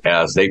justice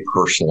as they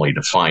personally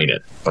define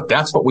it. But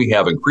that's what we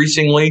have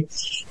increasingly.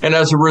 And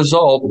as a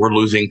result, we're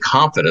losing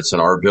confidence in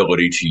our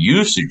ability to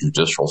use the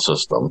judicial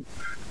system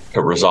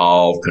to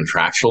resolve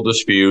contractual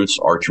disputes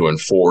or to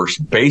enforce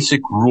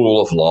basic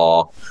rule of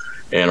law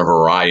in a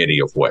variety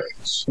of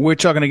ways. We're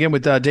talking again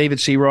with David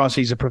C. Ross.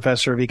 He's a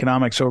professor of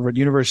economics over at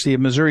University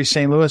of Missouri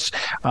St. Louis.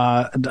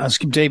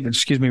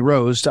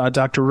 Rose.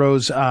 Dr.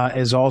 Rose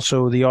is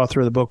also the author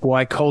of the book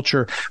Why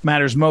Culture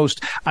Matters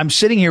Most. I'm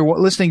sitting here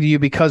listening to you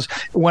because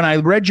when I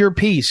read your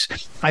piece,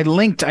 I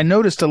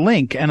noticed a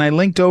link, and I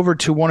linked over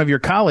to one of your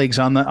colleagues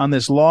on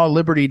this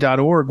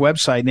lawliberty.org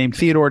website named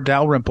Theodore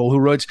Dalrymple, who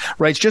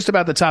writes just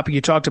about the topic you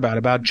talked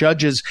about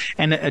judges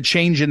and a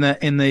change in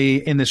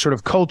the sort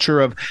of culture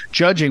of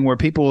judging,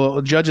 where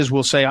judges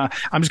will say,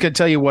 I'm just going to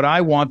tell you what I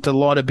want the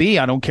law to be.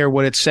 I don't care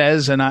what it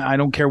says, and I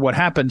don't care what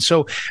happens.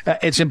 So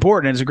it's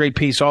important. It's a great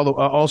piece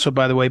also,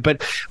 by the way.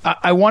 But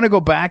I want to go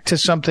back to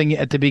something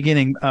at the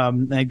beginning.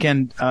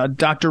 Again,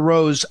 Dr.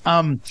 Rose,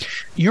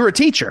 you're a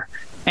teacher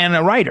and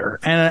a writer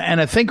and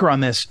a thinker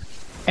on this.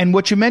 And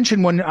what you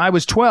mentioned when I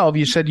was 12,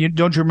 you said,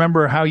 don't you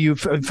remember how you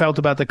felt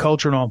about the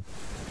culture and all?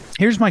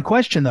 Here's my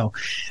question, though.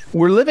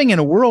 We're living in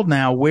a world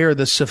now where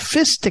the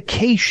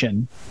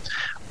sophistication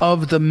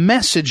of the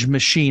message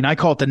machine, I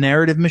call it the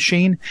narrative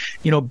machine,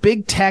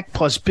 big tech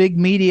plus big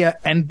media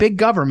and big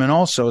government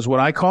also is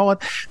what I call it.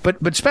 But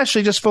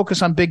especially just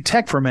focus on big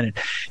tech for a minute.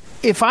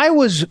 If I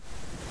was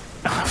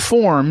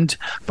formed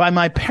by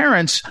my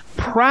parents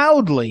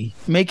proudly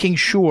making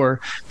sure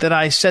that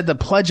I said the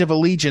Pledge of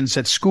Allegiance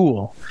at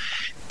school,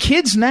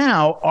 kids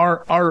now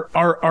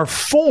are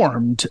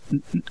formed,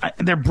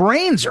 their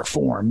brains are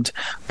formed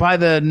by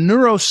the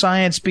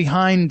neuroscience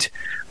behind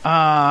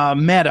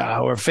Meta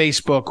or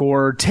Facebook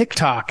or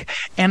TikTok.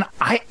 And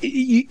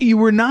you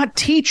were not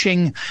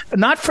teaching,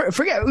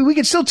 forget, we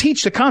can still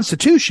teach the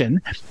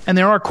Constitution, and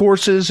there are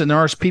courses and there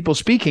are people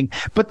speaking,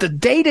 but the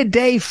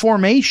day-to-day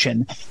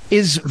formation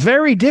is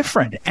very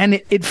different.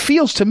 And it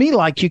feels to me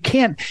like you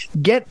can't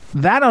get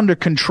that under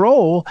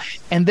control,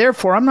 and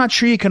therefore I'm not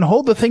sure you can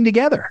hold the thing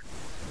together.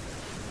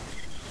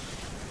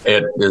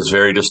 It is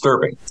very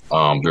disturbing.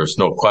 There's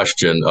no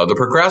question. The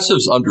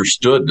progressives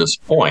understood this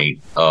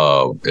point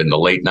in the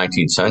late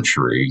 19th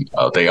century.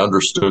 They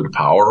understood the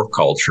power of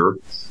culture.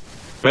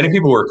 Many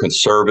people who are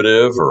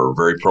conservative or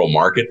very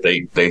pro-market,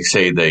 they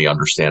say they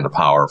understand the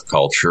power of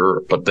culture,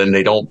 but then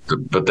they don't.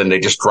 But then they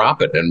just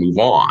drop it and move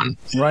on.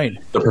 Right.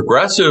 The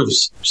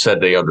progressives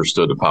said they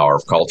understood the power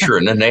of culture,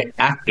 and then they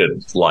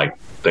acted like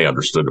they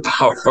understood the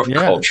power of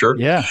culture.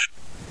 Yeah.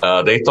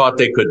 They thought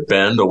they could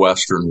bend the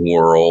Western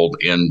world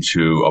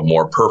into a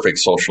more perfect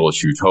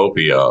socialist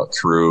utopia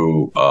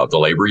through the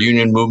labor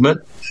union movement,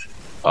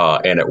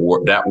 and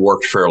that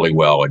worked fairly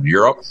well in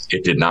Europe.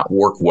 It did not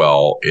work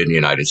well in the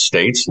United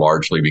States,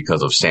 largely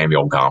because of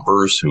Samuel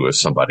Gompers, who is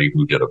somebody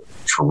who did a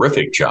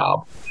terrific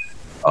job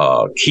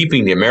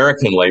keeping the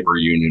American labor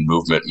union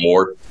movement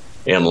more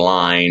in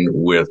line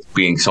with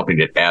being something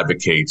that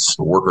advocates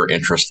worker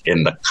interest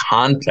in the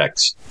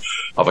context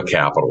of a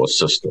capitalist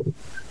system,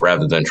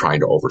 rather than trying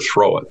to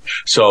overthrow it.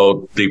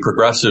 So the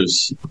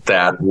progressives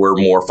that were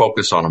more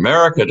focused on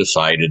America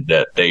decided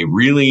that they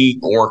really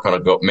weren't going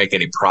to go make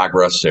any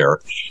progress there.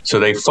 So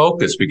they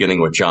focused,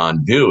 beginning with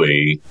John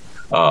Dewey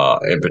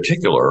in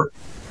particular,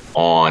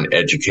 on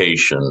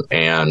education.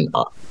 And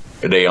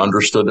they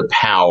understood the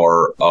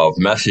power of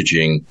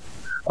messaging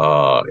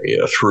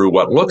through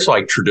what looks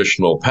like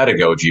traditional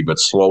pedagogy, but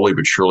slowly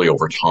but surely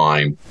over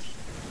time,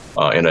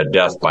 in a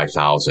death by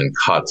thousand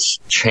cuts,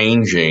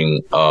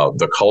 changing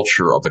the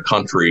culture of the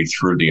country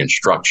through the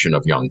instruction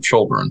of young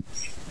children.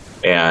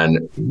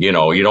 And,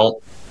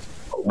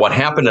 what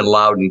happened in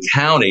Loudoun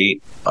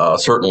County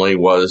certainly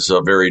was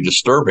very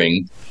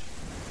disturbing,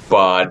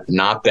 but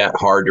not that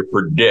hard to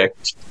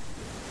predict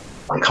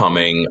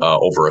coming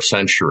over a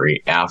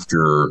century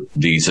after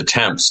these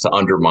attempts to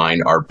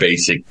undermine our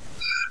basic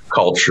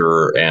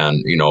culture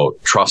and,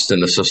 trust in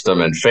the system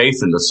and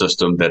faith in the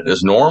system that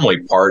is normally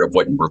part of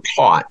what you were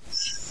taught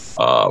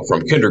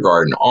from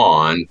kindergarten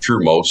on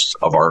through most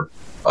of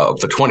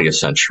the 20th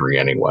century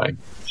anyway.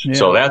 Yeah.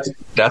 So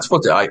that's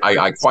what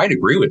I quite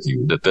agree with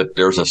you that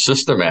there's a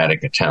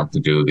systematic attempt to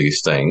do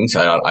these things.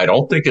 I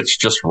don't think it's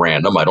just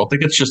random. I don't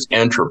think it's just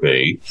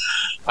entropy.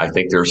 I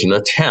think there's an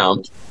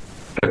attempt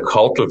to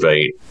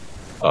cultivate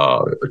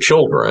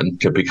children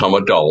to become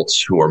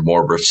adults who are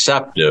more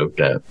receptive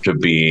to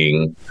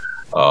being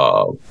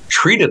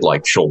treated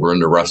like children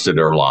the rest of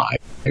their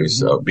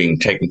lives, being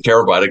taken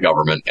care of by the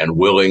government and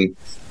willing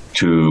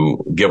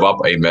to give up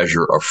a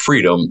measure of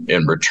freedom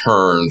in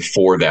return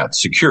for that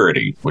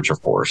security, which,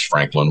 of course,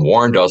 Franklin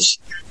warned us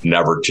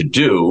never to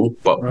do,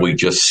 but we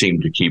just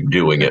seem to keep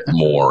doing it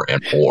more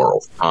and more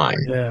over time.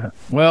 Yeah.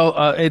 Well,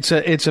 it's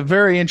a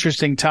very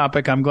interesting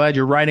topic. I'm glad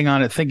you're writing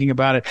on it, thinking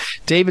about it.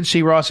 David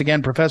C. Ross,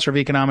 again, professor of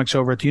economics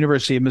over at the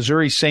University of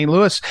Missouri, St.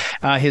 Louis.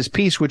 His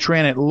piece, which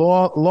ran at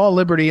Law and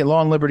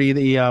Liberty,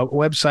 the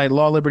website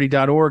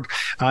lawliberty.org.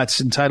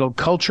 It's entitled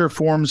 "Culture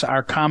Forms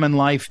Our Common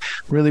Life."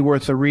 Really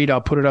worth the read.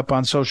 I'll put it up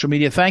on social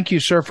media. Thank you,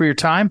 sir, for your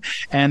time,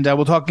 and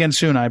we'll talk again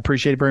soon. I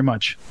appreciate it very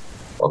much.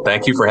 Well,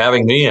 thank you for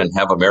having me, and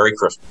have a Merry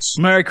Christmas.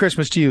 Merry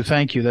Christmas to you.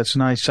 Thank you. That's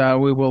nice.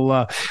 We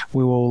will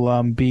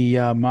be.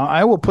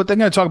 I will put. I'm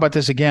going to talk about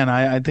this again.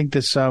 I think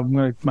this. I'm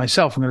going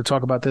to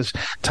talk about this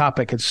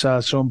topic. It's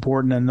so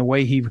important, and the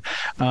way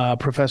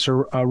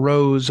Professor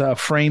Rose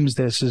frames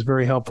this is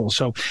very helpful.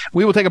 So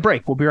we will take a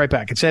break. We'll be right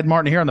back. It's Ed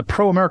Martin here on the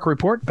Pro America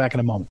Report. Back in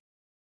a moment.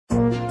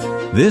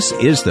 This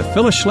is the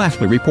Phyllis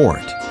Schlafly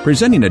Report,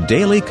 presenting a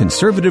daily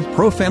conservative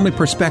pro-family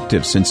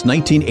perspective since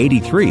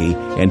 1983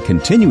 and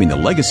continuing the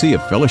legacy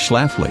of Phyllis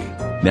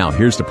Schlafly. Now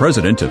here's the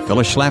president of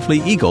Phyllis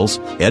Schlafly Eagles,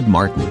 Ed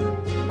Martin.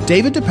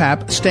 David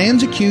DePape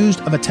stands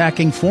accused of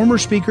attacking former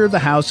Speaker of the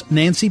House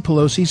Nancy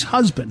Pelosi's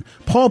husband,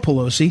 Paul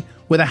Pelosi,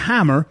 with a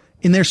hammer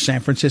in their San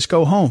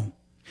Francisco home.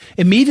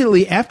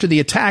 Immediately after the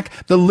attack,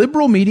 the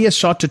liberal media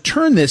sought to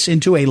turn this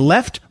into a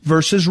left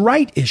versus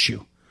right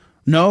issue.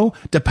 No,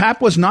 DePape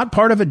was not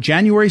part of a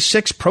January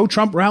 6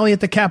 pro-Trump rally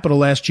at the Capitol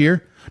last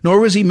year, nor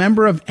was he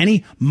member of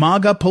any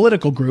MAGA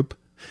political group.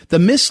 The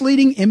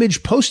misleading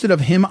image posted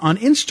of him on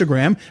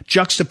Instagram,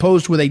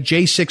 juxtaposed with a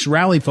J6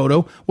 rally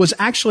photo, was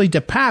actually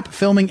DePape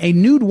filming a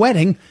nude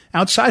wedding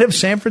outside of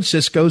San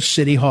Francisco's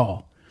City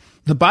Hall.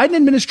 The Biden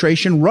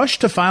administration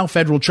rushed to file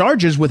federal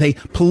charges with a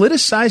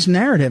politicized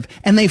narrative,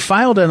 and they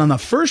filed it on the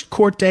first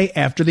court day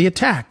after the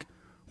attack,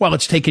 while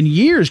it's taken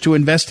years to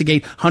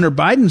investigate Hunter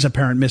Biden's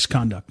apparent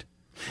misconduct.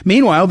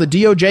 Meanwhile, the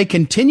DOJ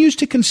continues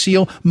to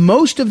conceal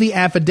most of the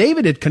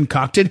affidavit it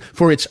concocted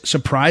for its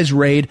surprise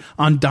raid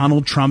on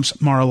Donald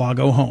Trump's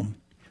Mar-a-Lago home.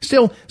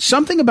 Still,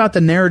 something about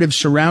the narrative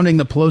surrounding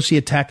the Pelosi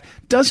attack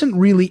doesn't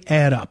really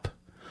add up.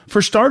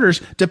 For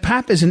starters,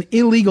 DePape is an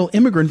illegal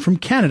immigrant from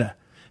Canada,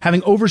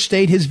 having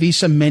overstayed his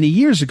visa many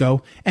years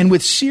ago and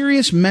with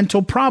serious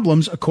mental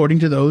problems, according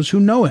to those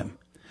who know him.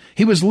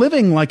 He was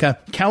living like a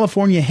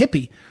California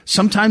hippie,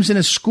 sometimes in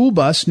a school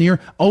bus near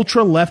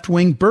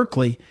ultra-left-wing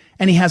Berkeley,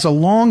 and he has a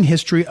long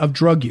history of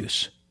drug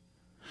use.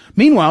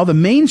 Meanwhile, the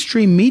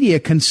mainstream media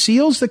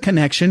conceals the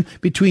connection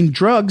between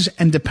drugs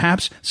and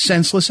DePape's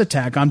senseless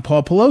attack on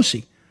Paul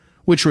Pelosi,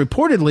 which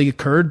reportedly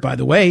occurred, by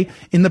the way,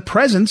 in the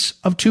presence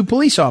of 2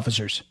 police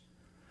officers.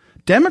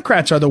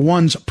 Democrats are the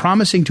ones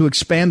promising to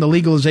expand the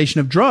legalization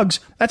of drugs.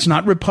 That's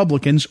not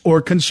Republicans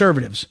or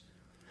conservatives.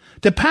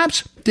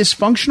 DePape's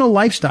dysfunctional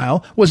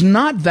lifestyle was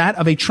not that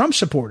of a Trump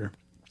supporter.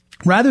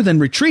 Rather than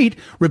retreat,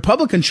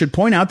 Republicans should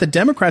point out that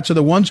Democrats are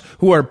the ones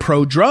who are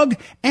pro-drug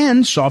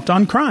and soft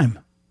on crime.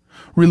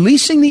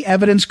 Releasing the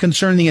evidence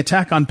concerning the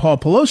attack on Paul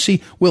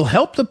Pelosi will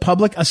help the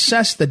public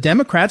assess the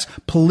Democrats'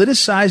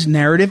 politicized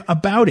narrative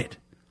about it.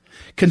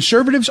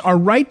 Conservatives are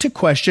right to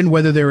question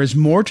whether there is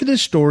more to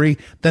this story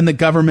than the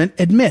government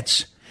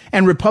admits,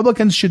 and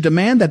Republicans should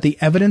demand that the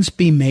evidence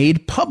be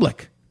made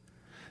public.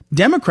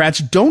 Democrats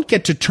don't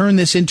get to turn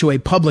this into a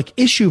public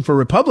issue for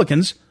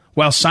Republicans,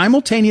 while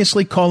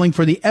simultaneously calling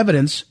for the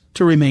evidence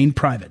to remain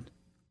private.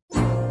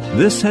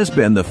 This has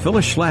been the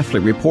Phyllis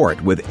Schlafly Report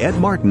with Ed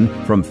Martin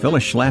from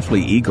Phyllis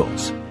Schlafly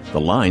Eagles.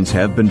 The lines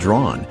have been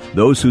drawn,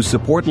 those who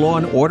support law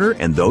and order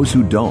and those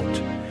who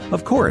don't.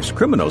 Of course,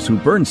 criminals who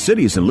burn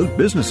cities and loot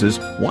businesses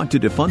want to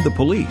defund the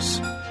police.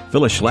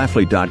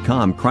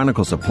 PhyllisSchlafly.com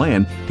chronicles a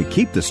plan to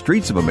keep the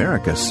streets of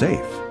America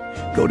safe.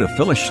 Go to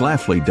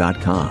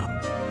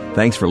PhyllisSchlafly.com.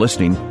 Thanks for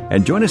listening,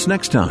 and join us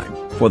next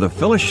time for the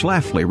Phyllis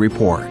Schlafly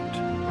Report.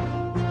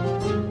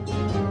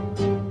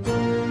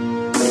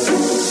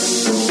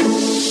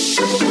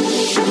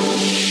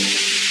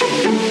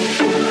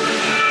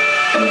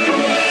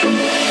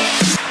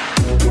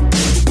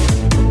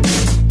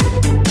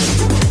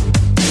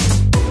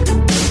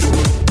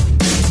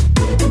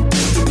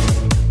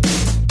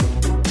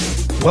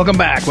 Welcome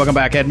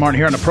back. Ed Martin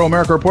here on the Pro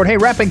America Report. Hey,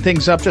 wrapping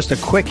things up, just a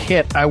quick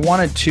hit. I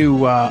wanted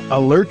to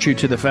alert you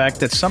to the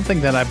fact that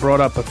something that I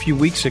brought up a few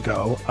weeks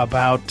ago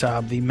about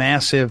the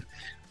massive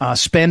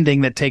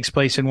spending that takes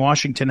place in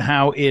Washington,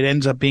 how it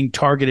ends up being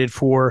targeted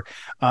for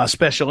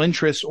special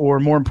interests, or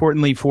more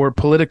importantly, for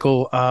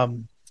political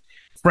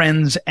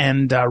friends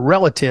and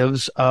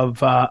relatives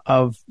of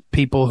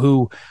people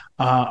who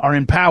are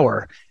in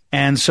power.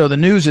 And so the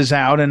news is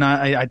out, and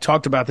I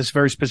talked about this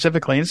very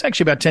specifically, and it's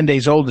actually about 10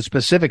 days old, the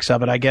specifics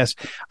of it, I guess.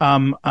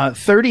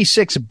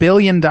 $36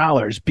 billion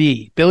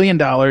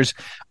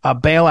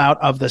bailout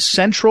of the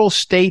Central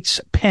States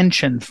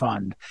Pension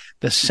Fund.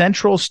 The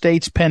Central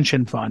States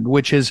Pension Fund,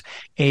 which is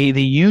the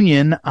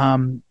union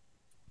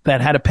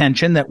that had a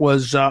pension that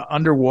was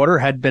underwater,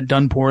 had been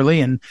done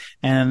poorly and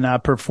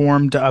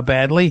performed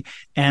badly.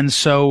 And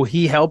so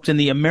he helped in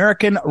the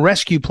American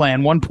Rescue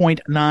Plan,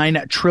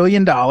 $1.9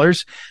 trillion,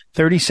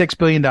 $36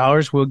 billion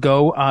will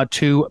go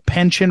to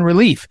pension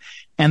relief.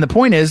 And the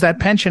point is that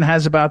pension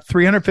has about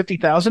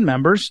 350,000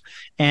 members,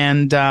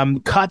 and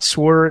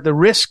the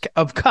risk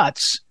of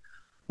cuts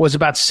was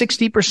about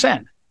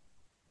 60%.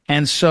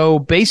 And so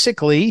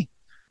basically,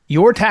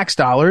 your tax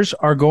dollars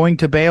are going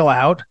to bail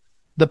out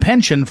the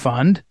pension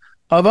fund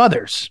of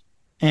others.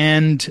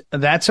 And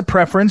that's a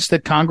preference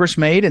that Congress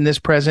made and this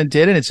president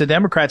did. And it's the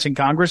Democrats in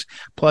Congress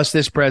plus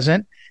this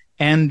president.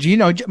 And,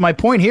 my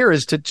point here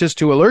is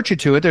to alert you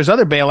to it. There's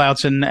other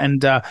bailouts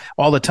and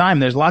all the time.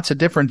 There's lots of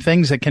different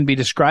things that can be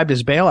described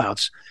as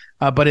bailouts.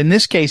 But in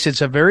this case,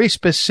 it's a very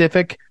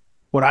specific,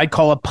 what I'd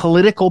call a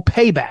political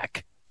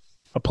payback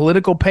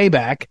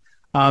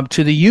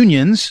to the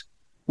unions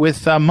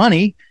with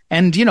money.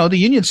 And, the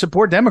unions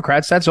support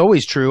Democrats. That's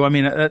always true. I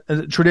mean,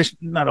 tradition,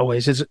 not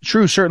always. It's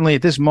true, certainly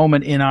at this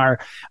moment in our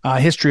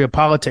history of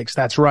politics.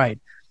 That's right.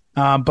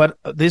 But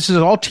this is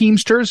all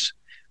Teamsters.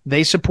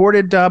 They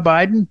supported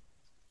Biden,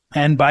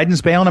 and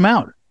Biden's bailing them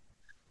out.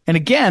 And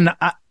again,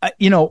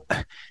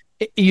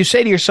 you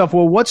say to yourself,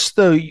 well, what's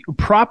the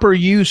proper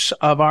use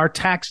of our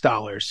tax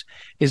dollars?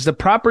 Is the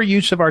proper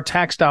use of our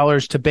tax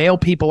dollars to bail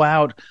people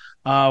out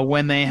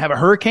when they have a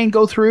hurricane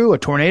go through, a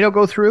tornado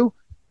go through?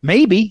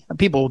 Maybe.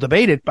 People will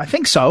debate it, but I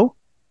think so.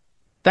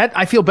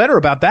 I feel better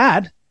about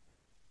that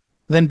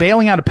than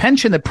bailing out a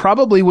pension that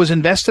probably was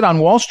invested on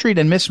Wall Street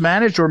and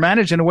mismanaged or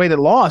managed in a way that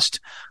lost.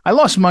 I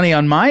lost money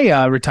on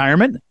my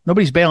retirement.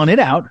 Nobody's bailing it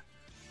out.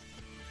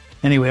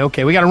 Anyway,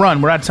 okay, we got to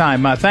run. We're out of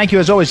time. Thank you,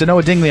 as always, to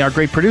Noah Dingley, our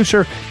great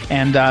producer,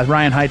 and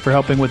Ryan Haidt for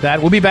helping with that.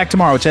 We'll be back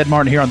tomorrow. It's Ed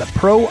Martin here on the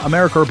Pro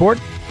America Report.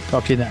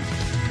 Talk to you then.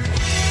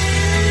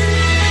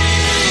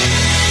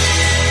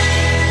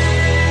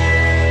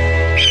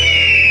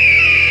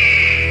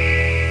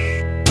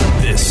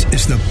 This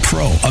is the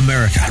Pro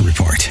America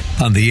Report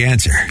on The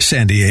Answer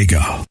San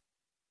Diego.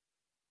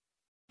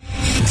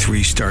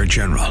 3-star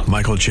General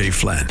Michael J.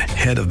 Flynn,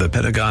 head of the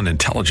Pentagon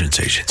Intelligence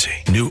Agency,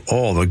 knew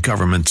all the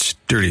government's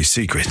dirty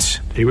secrets.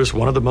 He was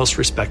one of the most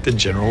respected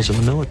generals in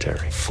the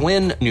military.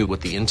 Flynn knew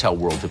what the intel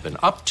world had been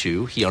up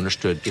to. He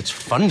understood its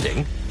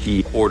funding.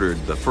 He ordered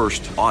the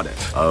first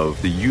audit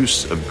of the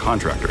use of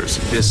contractors.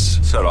 This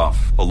set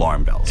off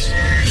alarm bells.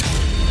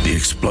 The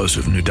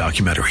explosive new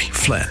documentary,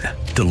 Flynn,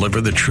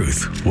 Deliver the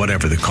Truth,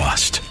 Whatever the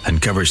Cost,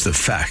 uncovers the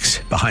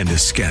facts behind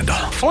this scandal.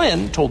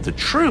 Flynn told the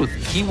truth.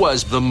 He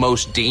was the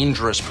most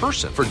dangerous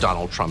person for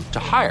Donald Trump to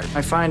hire.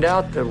 I find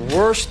out the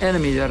worst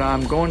enemy that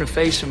I'm going to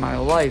face in my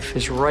life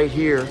is right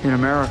here in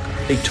America.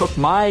 They took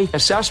my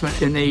assessment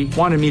and they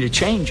wanted me to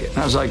change it. And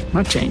I was like, I'm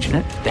not changing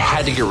it. They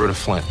had to get rid of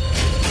Flynn.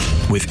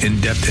 With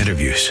in-depth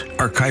interviews,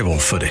 archival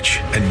footage,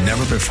 and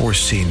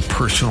never-before-seen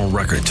personal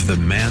records of the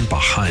man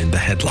behind the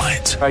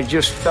headlines. I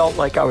just felt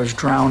like I was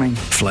drowning.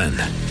 Flynn,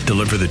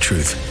 Deliver the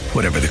Truth,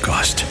 Whatever the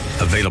Cost.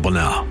 Available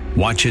now.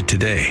 Watch it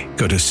today.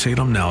 Go to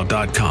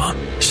salemnow.com.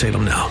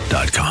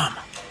 salemnow.com.